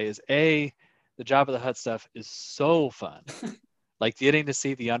the Jedi is the Jabba the Hutt stuff is so fun. Like getting to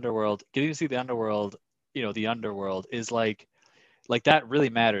see the underworld, you know, the underworld is like that really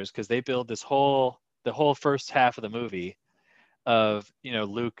matters because they build the whole first half of the movie of, you know,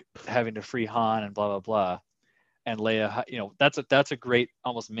 Luke having to free Han and blah blah blah, and Leia, you know, that's a great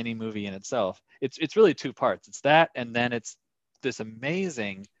almost mini movie in itself. It's really 2 parts. It's that, and then it's this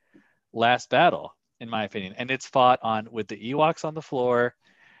amazing last battle, in my opinion, and it's fought on with the Ewoks on the floor,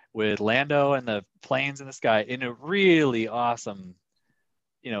 with Lando and the planes in the sky in a really awesome,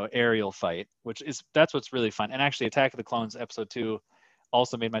 you know, aerial fight, that's what's really fun. And actually, Attack of the Clones episode 2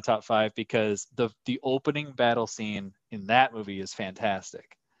 also made my top 5 because the opening battle scene in that movie is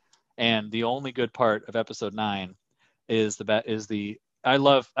fantastic. And the only good part of episode 9 is I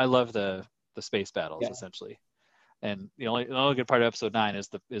love the space battles, Yeah. essentially. And the only good part of episode 9 is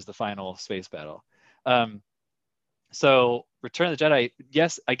the final space battle. So Return of the Jedi,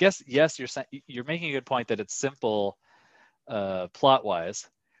 yes, I guess yes, you're making a good point that it's simple plot wise,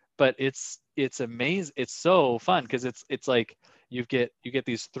 but it's amazing. It's so fun because it's like you get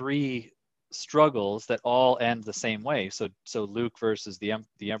these 3 struggles that all end the same way. So Luke versus the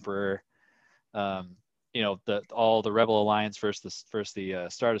Emperor, you know, all the Rebel Alliance versus the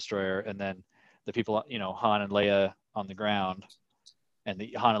Star Destroyer, and then the people, you know, Han and Leia on the ground, and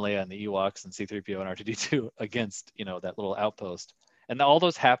the Han and Leia and the Ewoks and C-3PO and R2-D2 against, you know, that little outpost, and all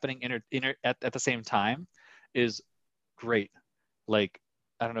those happening at the same time is great. Like,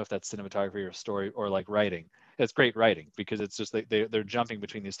 I don't know if that's cinematography or story or like writing. It's great writing because it's just they're jumping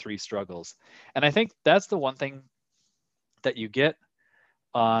between these 3 struggles, and I think that's the one thing that you get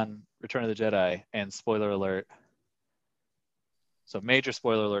on Return of the Jedi. And spoiler alert. So major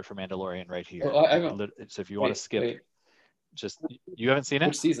spoiler alert for Mandalorian right here. Oh, I haven't. So if you want to skip, wait. just you haven't seen it?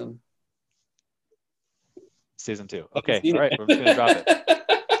 Which season? Season 2. I haven't Okay. seen All right. it. We're just gonna drop it.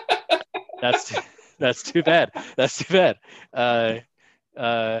 That's too bad. That's too bad. Uh,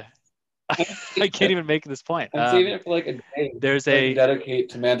 I can't even make this point. I'm saving it for like a day. There's So I can a dedicate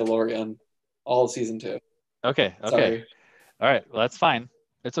to Mandalorian, all of season 2. okay. Sorry. All right. Well, that's fine.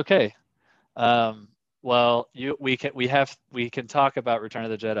 It's okay. Well, we can talk about Return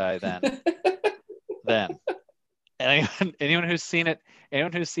of the Jedi then. Anyone who's seen it,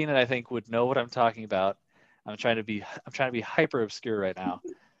 I think would know what I'm talking about. I'm trying to be hyper obscure right now,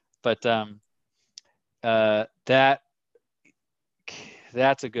 but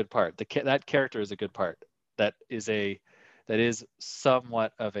that's a good part. That character is a good part. That is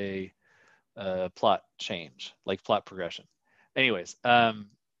somewhat of a plot change, like plot progression. Anyways,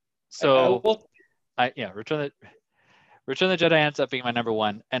 so Return of the Jedi ends up being my number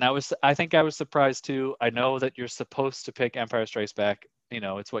one, and I think I was surprised too. I know that you're supposed to pick Empire Strikes Back.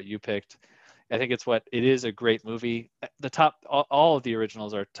 It's what you picked. I think it is a great movie. All of the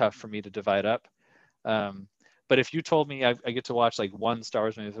originals are tough for me to divide up. But if you told me I get to watch like one Star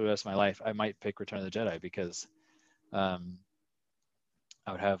Wars movie for the rest of my life, I might pick Return of the Jedi because I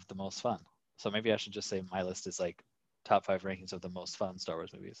would have the most fun. So maybe I should just say my list is like top 5 rankings of the most fun Star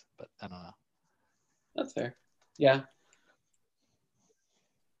Wars movies, but I don't know. That's fair. Yeah.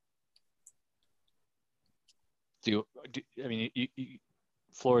 I mean,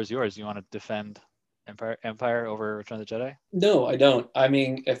 floor is yours. You want to defend Empire over Return of the Jedi? No, I don't. I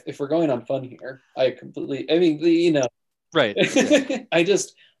mean, if we're going on fun here, right.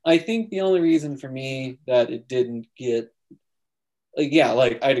 I think the only reason for me that it didn't get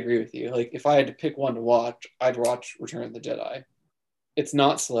I'd agree with you. Like if I had to pick one to watch, I'd watch Return of the Jedi. It's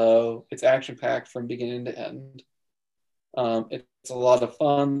not slow. It's action packed from beginning to end. It's a lot of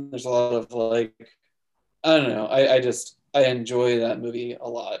fun. There's a lot of I don't know. I enjoy that movie a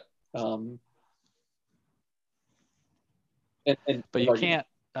lot. But you can't.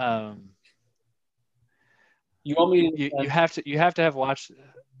 You want me to? You have to have watched.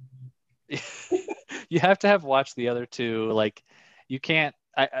 You have to have watched the other two. Like, you can't.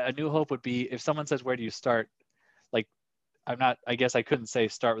 A New Hope would be if someone says, "Where do you start?" Like, I'm not. I guess I couldn't say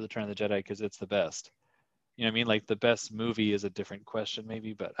start with Return of the Jedi because it's the best. You know what I mean? Like the best movie is a different question,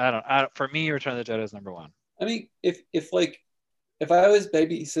 maybe. But I don't. For me, Return of the Jedi is number one. I mean, if I was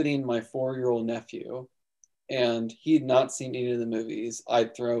babysitting my 4-year-old nephew and he'd not seen any of the movies,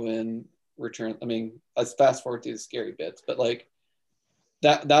 I'd throw in Return. I mean, let's fast forward through the scary bits, but like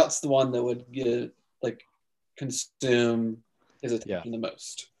that's the one that would get consume his attention the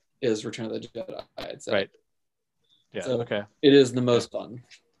most is Return of the Jedi, I'd say. Right. Yeah. So okay. It is the most fun.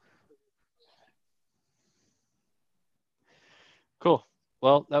 Cool.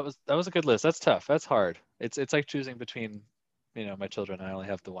 Well, that was a good list. That's tough. That's hard. It's like choosing between, my children. I only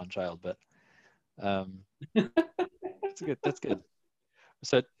have the one child, but that's good.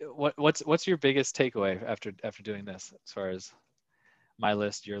 So what's your biggest takeaway after doing this as far as my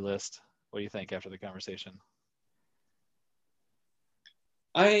list, your list? What do you think after the conversation?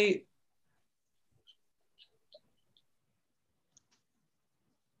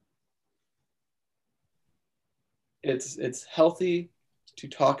 It's healthy to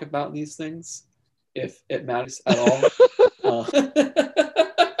talk about these things if it matters at all.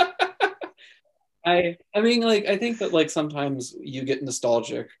 I mean, I think that sometimes you get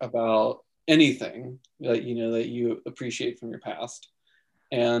nostalgic about anything that that you appreciate from your past,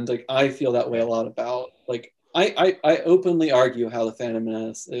 and I feel that way a lot about I openly argue how The Phantom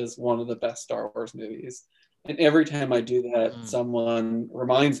Menace is one of the best Star Wars movies, and every time I do that, someone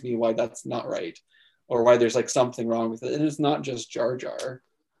reminds me why that's not right, or why there's something wrong with it, and it's not just Jar Jar.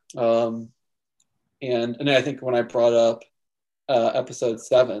 And I think when I brought up Episode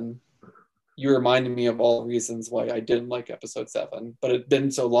 7. You reminded me of all the reasons why I didn't like Episode 7, but it's been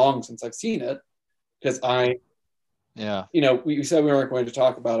so long since I've seen it because we said we weren't going to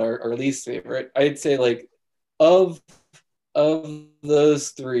talk about our least favorite. I'd say of those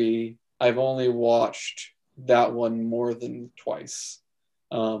 3, I've only watched that one more than twice.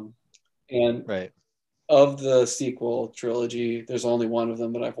 And right. Of the sequel trilogy, there's only one of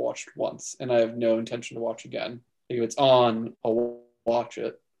them that I've watched once, and I have no intention to watch again. If it's on, I'll watch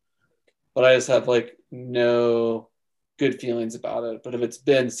it. But I just have no good feelings about it. But if it's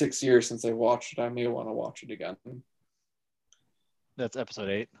been 6 years since I watched it, I may want to watch it again. That's Episode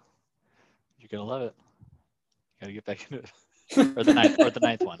 8. You're gonna love it. You gotta get back into it. Or the ninth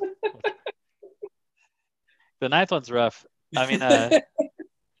one. The ninth one's rough. I mean, the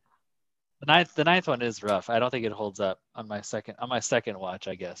ninth one is rough. I don't think it holds up on my second watch,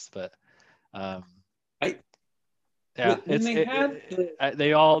 I guess. But yeah,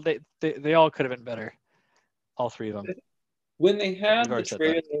 they all could have been better. All three of them. When they We've had the already said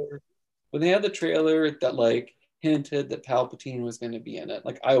that. trailer, when they had the trailer that like hinted that Palpatine was going to be in it,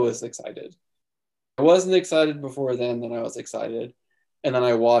 like I was excited. I wasn't excited before then I was excited. And then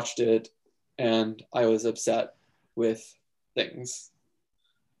I watched it and I was upset with things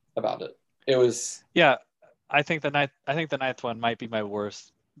about it. It was Yeah, I think the ninth one might be my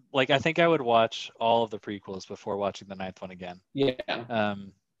worst. Like, I think I would watch all of the prequels before watching the ninth one again. yeah.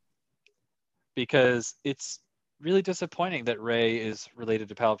 Because it's really disappointing that Rey is related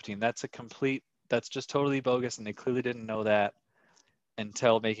to Palpatine. That's just totally bogus, and they clearly didn't know that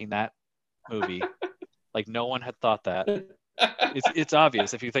until making that movie. Like, no one had thought that. It's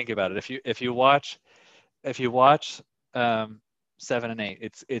obvious if you think about it. If you watch 7 and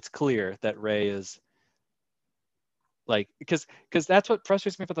 8, it's clear that Rey is like, because that's what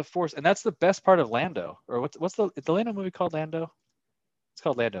frustrates me about the Force, and that's the best part of Lando. Or what's the Lando movie called? Lando? It's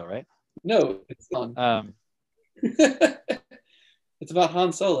called Lando, right? No, it's not. It's about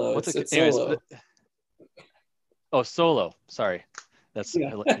Han Solo. It's anyways, Solo. Solo. Sorry, that's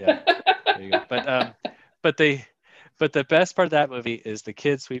Yeah. There you go. But the best part of that movie is the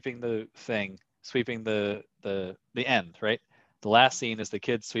kid sweeping the end, right? The last scene is the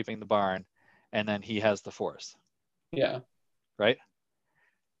kid sweeping the barn, and then he has the Force. Yeah. Right.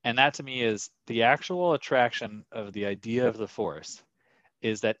 And that to me is the actual attraction of the idea of the Force,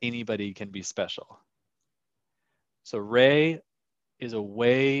 is that anybody can be special. So Rey is a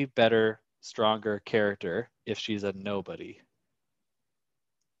way better, stronger character if she's a nobody,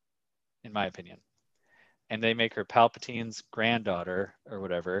 in my opinion. And they make her Palpatine's granddaughter or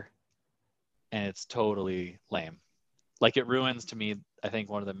whatever, and it's totally lame. Like, it ruins, to me, I think,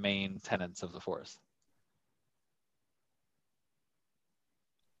 one of the main tenets of the Force.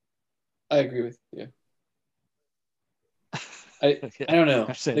 I agree with you. I don't know.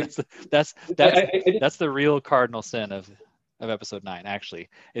 Like, that's the real cardinal sin of episode 9, actually,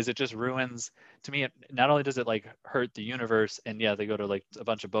 is it just ruins, to me, not only does it like hurt the universe, and yeah, they go to like a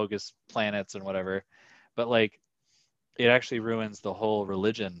bunch of bogus planets and whatever, but like it actually ruins the whole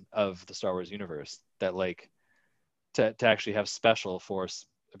religion of the Star Wars universe, that like to actually have special Force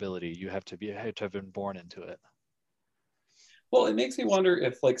ability, you have to have been born into it. Well, it makes me wonder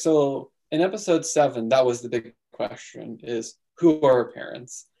if like, so in episode 7, that was the big question, is who are her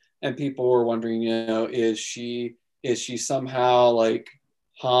parents? And people were wondering, is she somehow like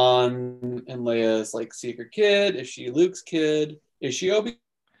Han and Leia's like secret kid? Is she Luke's kid? Is she Obi?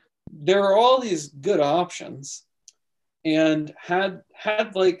 There are all these good options, and had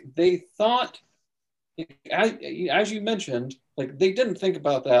like they thought, as you mentioned, like they didn't think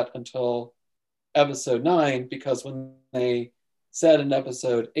about that until episode 9, because when they said in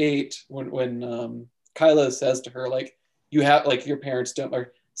episode 8, when Kylo says to her, like, you have, like, your parents don't,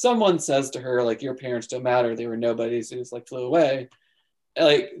 or someone says to her, like, your parents don't matter, they were nobodies who just like flew away,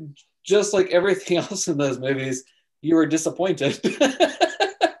 like, just like everything else in those movies, you were disappointed.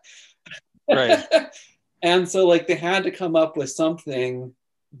 Right. And so like they had to come up with something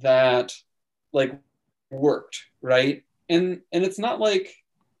that like worked, right? And it's not like,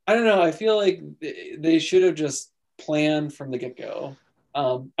 I don't know, I feel like they should have just planned from the get-go.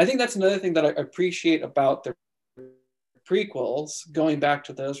 I think that's another thing that I appreciate about the prequels, going back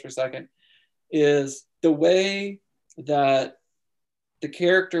to those for a second, is the way that the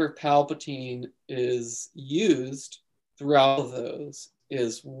character of Palpatine is used throughout of those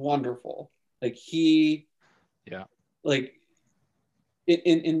is wonderful. Like yeah, like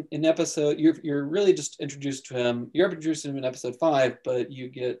in episode, you're really just introduced to him. You're introduced to him in episode 5, but you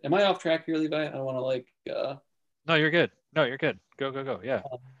get. Am I off track here, Levi? I don't want to like. No, you're good. No, you're good. Go. Yeah.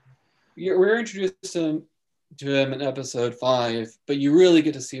 We're introduced to him in episode 5, but you really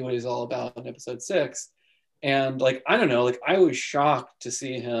get to see what he's all about in episode 6. And like, I don't know, like I was shocked to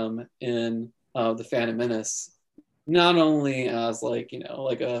see him in the Phantom Menace, not only as like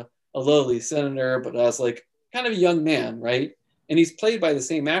like a lowly senator, but as like kind of a young man, right? And he's played by the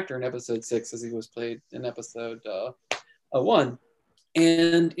same actor in episode 6 as he was played in episode 1.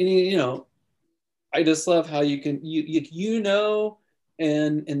 And I just love how you can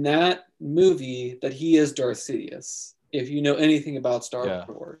in that movie that he is Darth Sidious, if you know anything about Star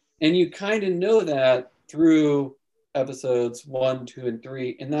Wars, and you kind of know that through episodes 1, 2, and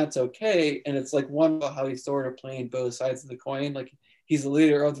 3, and that's okay. And it's like wonderful how he's sort of playing both sides of the coin. Like he's the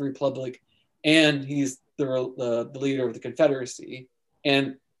leader of the Republic, and he's the leader of the Confederacy,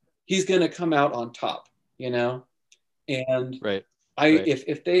 and he's going to come out on top, And right.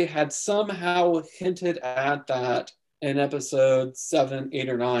 If they had somehow hinted at that in episode 7, 8,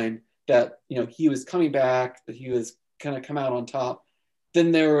 or 9, that he was coming back, that he was going to come out on top,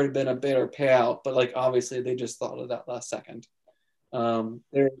 then there would have been a better payout. But like obviously they just thought of that last second.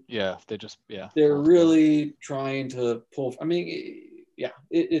 They're they just they're pulled the plug. really trying to pull. I mean, yeah,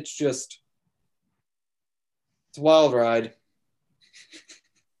 it's just it's a wild ride.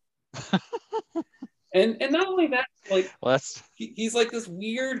 And not only that, like Well, that's he's like this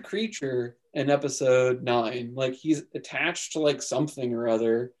weird creature in episode 9. Like he's attached to like something or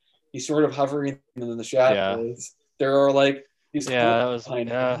other. He's sort of hovering in the yeah. shadows. There are like these Yeah, clips that was behind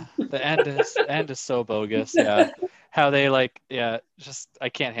him. the end is so bogus. Yeah. How they like just I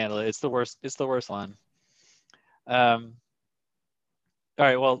can't handle it. It's the worst. It's the worst one. Um all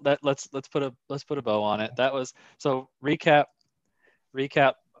right, well let's put a bow on it. That was so recap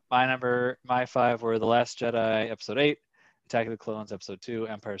my 5 were The Last Jedi episode 8, Attack of the Clones episode 2,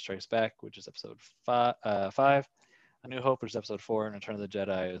 Empire Strikes Back, which is episode 5, A New Hope, which is episode 4, and Return of the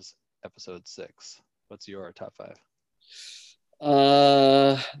Jedi is episode 6. What's your top 5?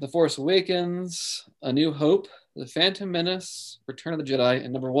 The Force Awakens, A New Hope, The Phantom Menace, Return of the Jedi,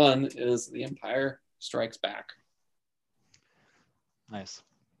 and number 1 is The Empire Strikes Back. Nice.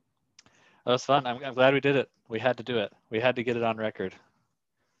 That was fun. I'm glad we did it. We had to do it. We had to get it on record.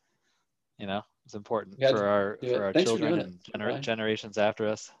 It's important for our children and generations after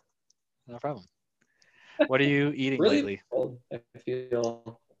us. No problem. What are you eating really lately? cold, I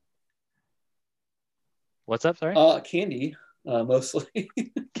feel. What's up? Sorry. Candy, mostly.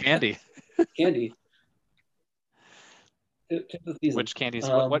 Candy. Candy. Which candies?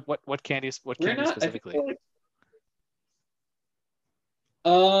 What candies? What candy specifically?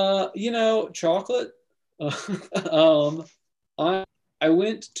 Chocolate. um, I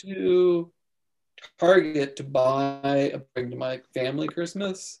went to Target to bring to my family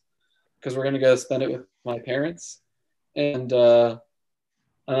Christmas because we're gonna go spend it with my parents, and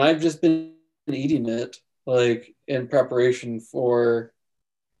I've just been eating it like in preparation for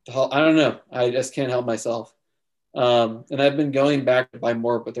I don't know. I just can't help myself. And I've been going back to buy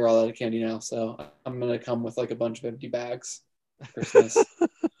more, but they're all out of candy now. So I'm gonna come with like a bunch of empty bags for Christmas.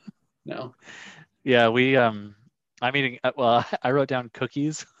 No. Yeah, I'm eating. Well, I wrote down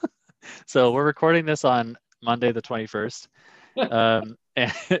cookies. So we're recording this on Monday the 21st. And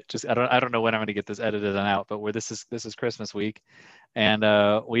just I don't know when I'm going to get this edited and out, but this is Christmas week, and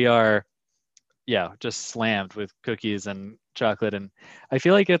we are just slammed with cookies and chocolate, and I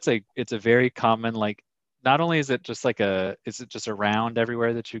feel like it's a very common, like, not only is it just around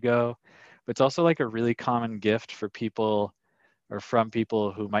everywhere that you go, but it's also like a really common gift for people or from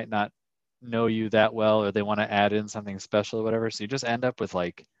people who might not know you that well, or they want to add in something special or whatever. So you just end up with,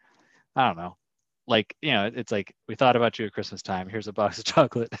 like, I don't know, like, it's like, we thought about you at Christmas time. Here's a box of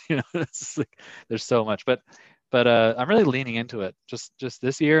chocolate. It's just like, there's so much, but I'm really leaning into it. Just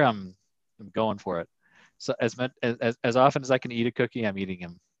this year, I'm going for it. So as often as I can eat a cookie, I'm eating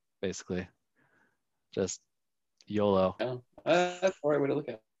them, basically. Just YOLO. Yeah, that's the right way to look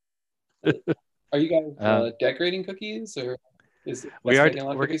at it. Are you guys decorating cookies, or is we Jess are making a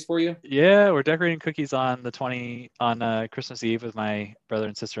lot of cookies for you? Yeah, we're decorating cookies on Christmas Eve with my brother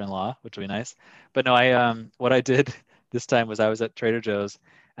and sister-in-law, which will be nice. But no, what I did this time was I was at Trader Joe's,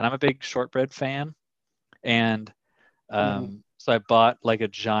 and I'm a big shortbread fan, and so I bought like a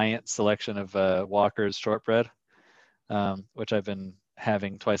giant selection of Walker's shortbread, which I've been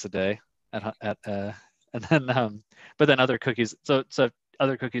having twice a day and then but then other cookies. So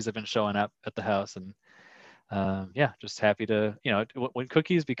other cookies have been showing up at the house, and just happy to, when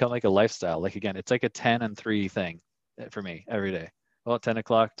cookies become like a lifestyle, like, again, it's like a 10 and 3 thing for me every day. Well, 10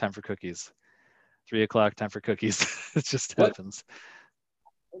 o'clock, time for cookies. 3 o'clock, time for cookies. It just happens.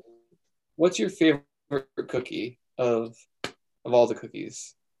 What's your favorite cookie of all the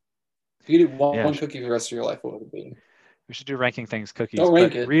cookies? If you could do one cookie for the rest of your life, what would it be? We should do ranking things cookies. Don't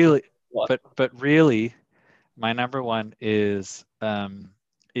rank it. Really, but really, my number one is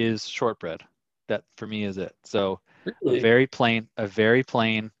shortbread. That for me is it. So really? a very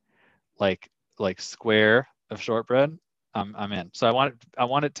plain, like square of shortbread, I'm in. So I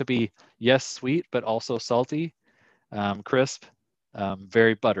want it to be, yes, sweet, but also salty, crisp,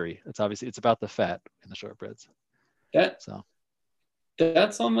 very buttery. It's about the fat in the shortbreads.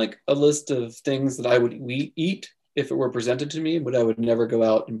 That's on like a list of things that I would eat if it were presented to me, but I would never go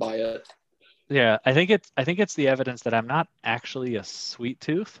out and buy it. Yeah, I think it's the evidence that I'm not actually a sweet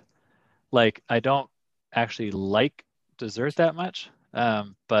tooth. Like, I don't actually like dessert that much.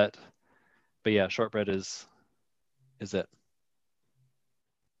 But yeah, shortbread is it.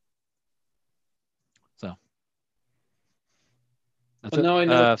 So that's it. Now I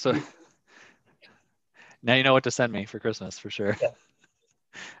know. So now you know what to send me for Christmas for sure.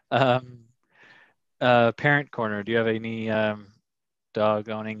 Yeah. Parent corner. Do you have any dog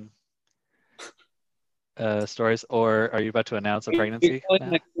owning stories, or are you about to announce a Are you pregnancy calling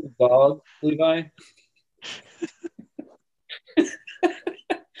now? my kid a dog, Levi?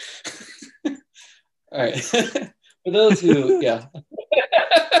 All right. For those who, yeah.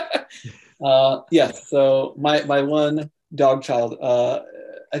 Yeah, so my one dog child,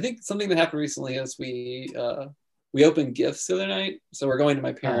 I think something that happened recently is we opened gifts the other night. So we're going to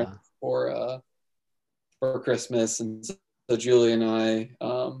my parents Ah, for Christmas, and so Julie and I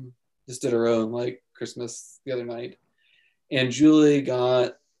just did our own like Christmas the other night. And Julie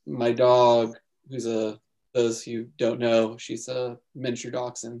got my dog, who's a those who don't know, she's a miniature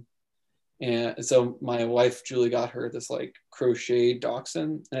dachshund. And so my wife Julie got her this like crochet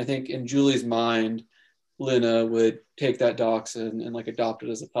dachshund, and I think in Julie's mind, Luna would take that dachshund and like adopt it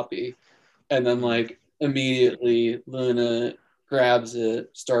as a puppy, and then mm. like immediately Luna grabs it,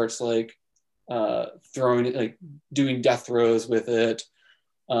 starts like throwing it, like doing death throws with it,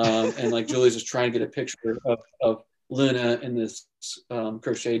 and like Julie's just trying to get a picture of Luna in this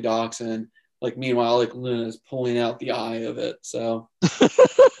crochet dachshund. Like meanwhile, like Luna's pulling out the eye of it. So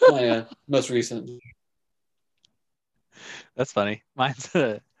my most recent. That's funny. Mine's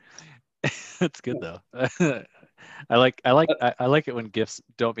it's good though. Uh, I like it when gifts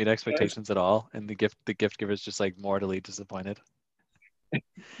don't meet expectations at all, and the gift giver is just like mortally disappointed.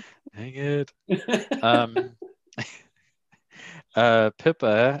 Dang it. Um,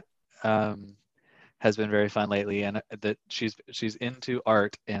 Pippa has been very fun lately, and that she's into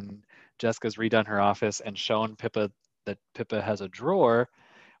art, and Jessica's redone her office and shown Pippa that Pippa has a drawer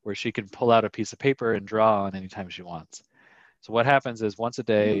where she can pull out a piece of paper and draw on anytime she wants. So what happens is once a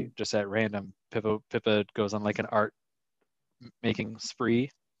day, just at random, Pippa goes on like an art making spree,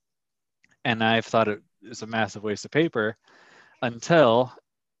 and I've thought it is a massive waste of paper until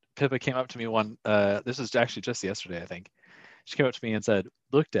Pippa came up to me one. This was actually just yesterday, I think. She came up to me and said,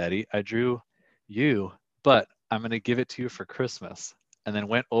 "Look, Daddy, I drew you, but I'm going to give it to you for Christmas." And then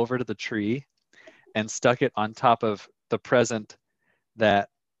went over to the tree and stuck it on top of the present that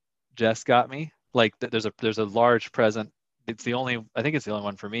Jess got me. Like there's a large present. I think it's the only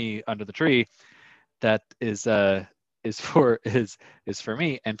one for me under the tree that is for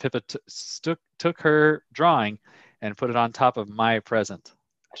me. And Pippa took her drawing and put it on top of my present,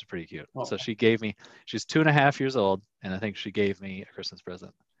 which is pretty cute. oh, So she's 2.5 years old, and I think she gave me a Christmas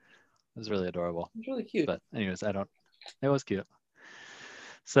present. It was really adorable. it's really cute. But anyways, it was cute.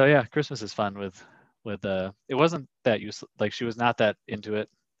 So yeah, Christmas is fun with it wasn't that useful. Like she was not that into it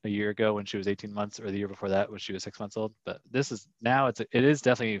a year ago when she was 18 months, or the year before that when she was 6 months old. But this is now it is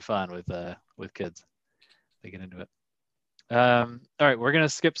definitely fun with kids. They get into it. All right, we're gonna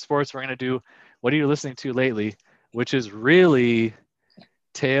skip sports. We're gonna do what are you listening to lately, which is really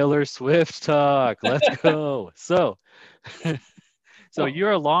Taylor Swift talk. Let's go. So, so Oh,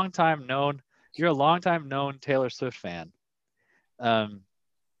 you're a long time known Taylor Swift fan, and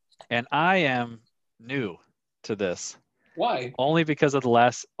I am new to this why? only because of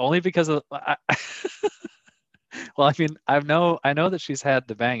well, I mean, I know that she's had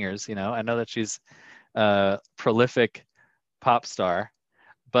the bangers, I know that she's a prolific pop star,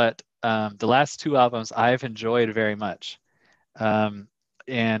 but the last two albums I've enjoyed very much. And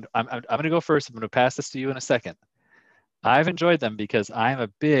I'm going to go first. I'm going to pass this to you in a second. I've enjoyed them because I'm a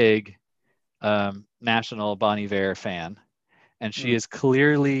big National Bon Iver fan, and she Mm. is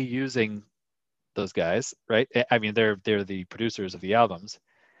clearly using those guys, right? I mean, they're the producers of the albums,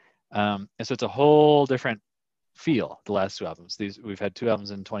 and so it's a whole different feel. The last two albums, we've had two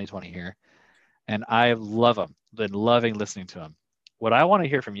albums in 2020 here, and I love them. Been loving listening to them. What I want to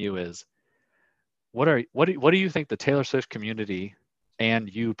hear from you is what do you think the Taylor Swift community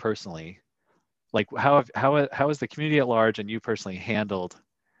and you personally, like how has the community at large and you personally handled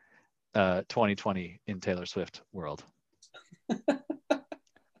 2020 in Taylor Swift world?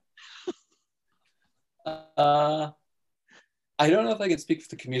 Uh, I don't know if I can speak for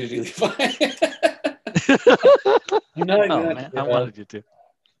the community, Levi. I'm not Oh man, exactly I a wanted you to.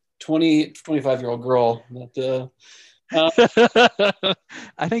 25-year-old girl, but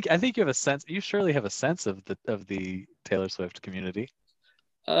I think you have a sense. You surely have a sense of the Taylor Swift community.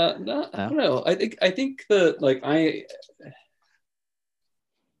 no, I No? don't know. I think that like I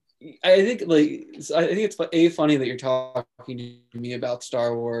think it's funny that you're talking to me about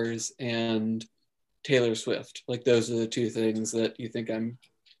Star Wars and Taylor Swift. Like those are the two things that you think I'm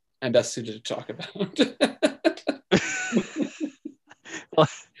best suited to talk about. well,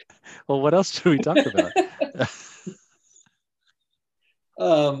 well, what else should we talk about?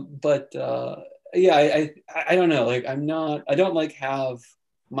 But yeah, I don't know. Like I don't like have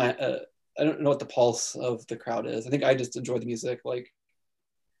my I don't know what the pulse of the crowd is. I think I just enjoy the music. Like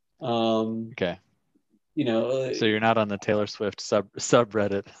Okay. You know, So you're not on the Taylor Swift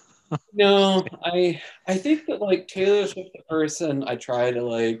subreddit. no, I think that like Taylor Swift the person I try to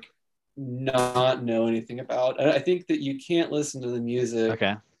like not know anything about. I think that you can't listen to the music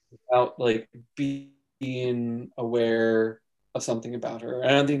Okay. without like being aware of something about her. I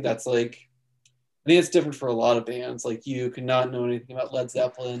don't think that's like I think it's different for a lot of bands. Like you cannot know anything about Led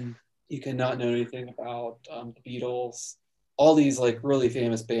Zeppelin. You cannot know anything about the Beatles. All these like really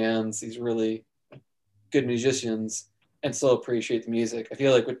famous bands, these really good musicians, and still appreciate the music. I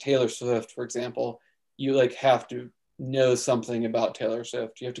feel like with Taylor Swift, for example, you like have to know something about Taylor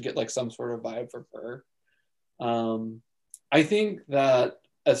Swift. You have to get like some sort of vibe from her. Um, I think that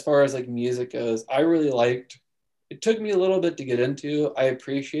as far as like music goes, I really liked. It took me a little bit to get into. I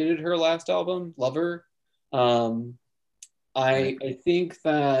appreciated her last album, Lover. Um, Right. I think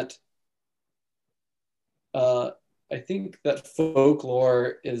that uh, I think that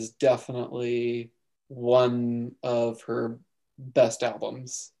Folklore is definitely one of her best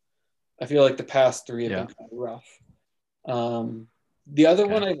albums. I feel like the past three have been Yeah. kind of rough. Um, the other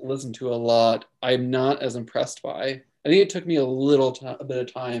Okay. one I've listened to a lot, I'm not as impressed by. I think it took me a bit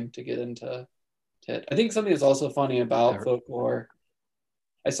of time to get into it. I think something that's also funny about Uh, Folklore,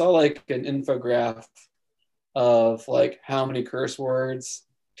 I saw like an infograph of like how many curse words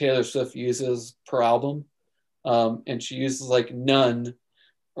Taylor Swift uses per album, and she uses like none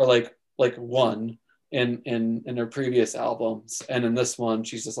or like one in her previous albums, and in this one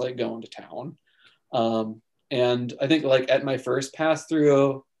she's just like going to town. Um, and I think like at my first pass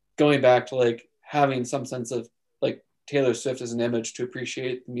through, going back to like having some sense of like Taylor Swift as an image to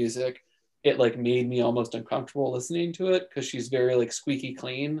appreciate the music, it like made me almost uncomfortable listening to it because she's very like squeaky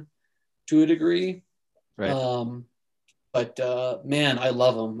clean to a degree. right. Um, but man, I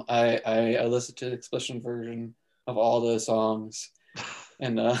love them. I listened to the explicit version of all those songs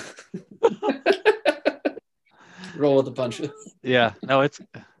and roll with the punches. Yeah. No,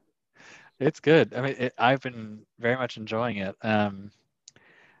 it's good. I mean, I've been very much enjoying it. And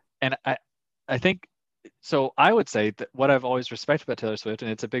I think so. I would say that what I've always respected about Taylor Swift,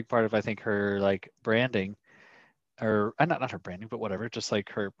 and it's a big part of I think her like branding, or not her branding, but whatever, just like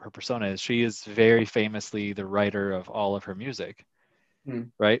her persona is. She is very famously the writer of all of her music, Hmm.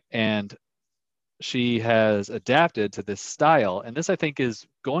 right? And she has adapted to this style, and this I think is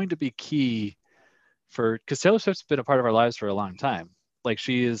going to be key for because Taylor Swift's been a part of our lives for a long time. Like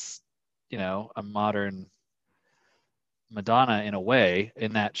she is, a modern Madonna in a way,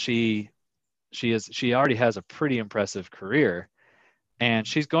 in that she already has a pretty impressive career, and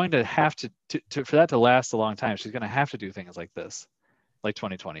she's going to have to for that to last a long time. She's going to have to do things like this, like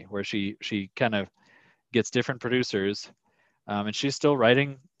 2020, where she kind of gets different producers, and she's still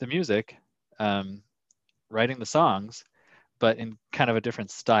writing the music, um, writing the songs, but in kind of a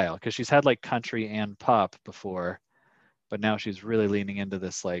different style because she's had like country and pop before, but now she's really leaning into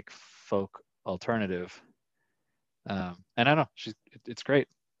this like folk alternative. And I don't know, it's great.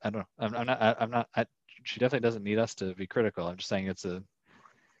 I don't know. I'm not. I'm not. She definitely doesn't need us to be critical. I'm just saying it's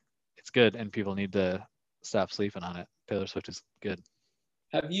good, and people need to stop sleeping on it. Taylor Swift is good.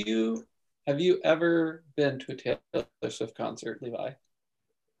 Have you ever been to a Taylor Swift concert, Levi?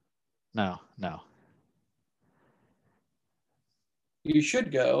 No, no. You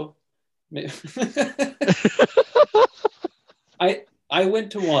should go. I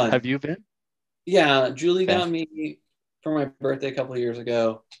went to one. Have you been? Yeah, Julie Okay. got me for my birthday a couple of years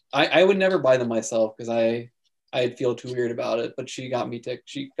ago. I would never buy them myself because I'd feel too weird about it. But she got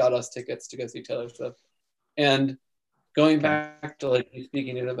us tickets to go see Taylor Swift. And going Okay. back to like you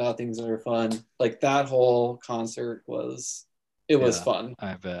speaking about things that are fun, like that whole concert was Yeah, fun.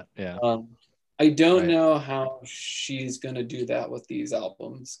 I bet. Yeah. I don't Right. know how she's gonna do that with these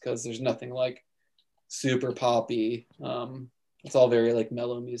albums because there's nothing like super poppy. It's all very like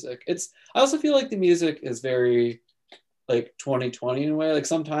mellow music. I also feel like the music is very like 2020 in a way. Like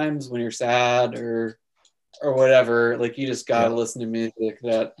sometimes when you're sad or whatever, like you just Yeah. gotta listen to music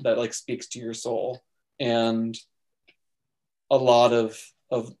that like speaks to your soul. And a lot of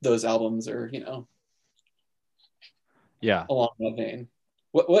those albums are Yeah. along that vein.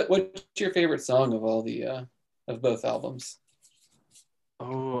 What's your favorite song of all the of both albums?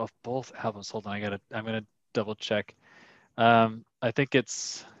 Oh, of both albums. Hold on, I'm gonna double check. I think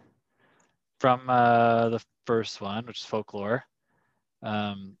it's from the first one, which is Folklore.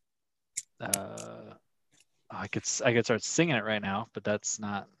 Um, uh, I could start singing it right now, but that's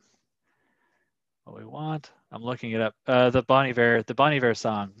not what we want. I'm looking it up. The Bon Iver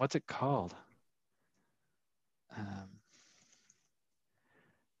song. What's it called? Um,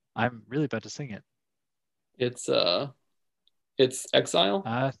 I'm really about to sing it. It's It's Exile.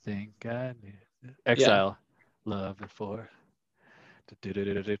 I think I knew. Exile. Love before.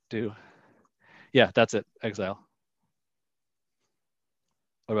 Do. Yeah, that's it. Exile.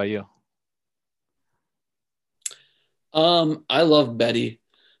 What about you? I love Betty.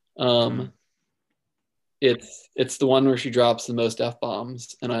 It's the one where she drops the most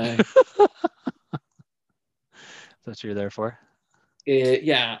F-bombs, and That's what you're there for.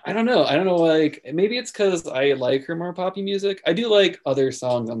 I don't know. Like, maybe it's because I like her more poppy music. I do like other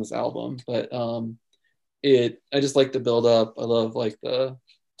songs on this album, but I just like the build up. I love like I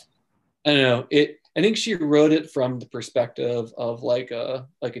don't know. I think she wrote it from the perspective of like a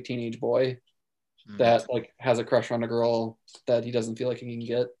teenage boy that like has a crush on a girl that he doesn't feel like he can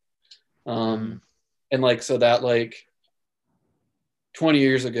get. And like, so that like 20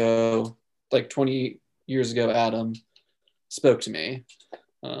 years ago, Adam spoke to me.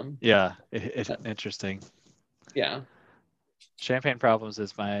 Yeah, interesting. Yeah. Champagne Problems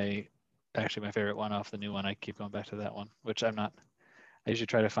is actually my favorite one off the new one. I keep going back to that one, which I usually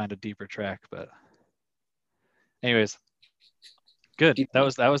try to find a deeper track, but anyways, good. That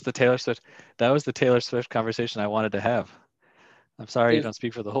was the Taylor Swift. That was the Taylor Swift conversation I wanted to have. I'm sorry you don't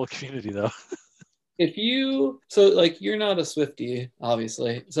speak for the whole community though. You're not a Swiftie,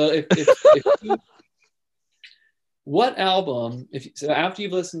 obviously. So if you, what album, after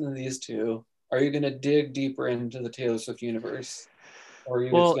you've listened to these two, are you going to dig deeper into the Taylor Swift universe? Or are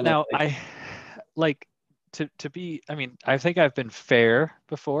you just going to I like to be, I mean, I think I've been fair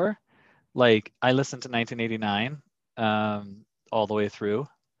before. Like I listened to 1989 all the way through.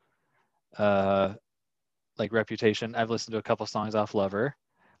 Like Reputation. I've listened to a couple songs off Lover.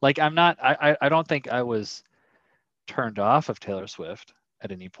 Like I don't think I was turned off of Taylor Swift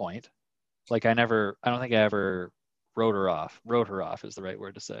at any point. Like I don't think I ever wrote her off. Wrote her off is the right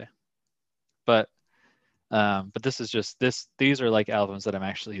word to say. But this is just these are like albums that I'm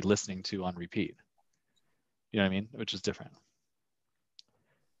actually listening to on repeat. You know what I mean? Which is different.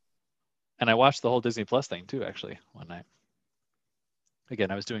 And I watched the whole Disney Plus thing too, actually, one night.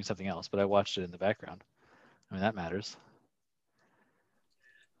 Again, I was doing something else, but I watched it in the background. I mean, that matters.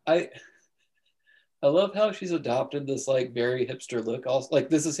 I love how she's adopted this like very hipster look. Also, like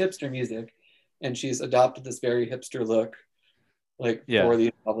this is hipster music, and she's adopted this very hipster look, like for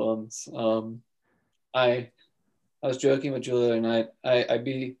these albums. I was joking with Julia the other night. I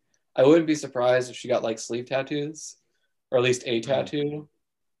wouldn't be surprised if she got like sleeve tattoos, or at least a tattoo,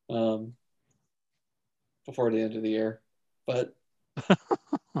 before the end of the year. But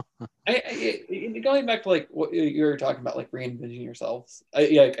going back to like what you were talking about, like reinventing yourselves.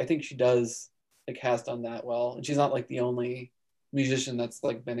 I think she does, like, has done that well, and she's not like the only musician that's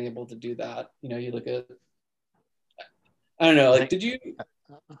like been able to do that. You know, you look at, I don't know, like, did you?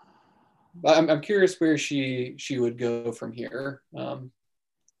 I'm curious where she would go from here. A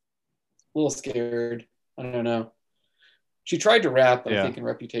little scared. I don't know. She tried to rap, I think, in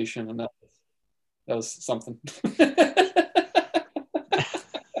Reputation, and that was something.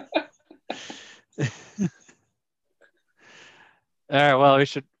 All right, well,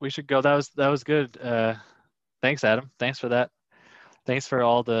 we should go. That was good. Thanks, Adam. Thanks for that. Thanks for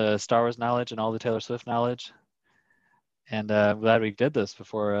all the Star Wars knowledge and all the Taylor Swift knowledge. And I'm glad we did this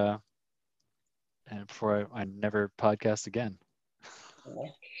before I never podcast again.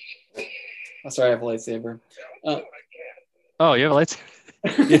 I'm sorry, I have a lightsaber. Oh, you have a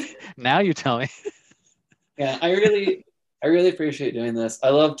lightsaber? Now you tell me. Yeah, I really appreciate doing this. I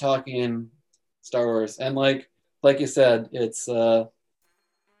love talking Star Wars, and like you said, it's a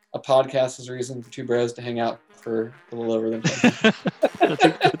podcast is a reason for two bros to hang out for a little over than 10.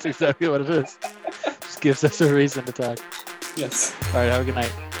 That's exactly what it is. Just gives us a reason to talk. Yes. All right, have a good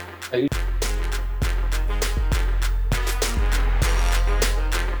night.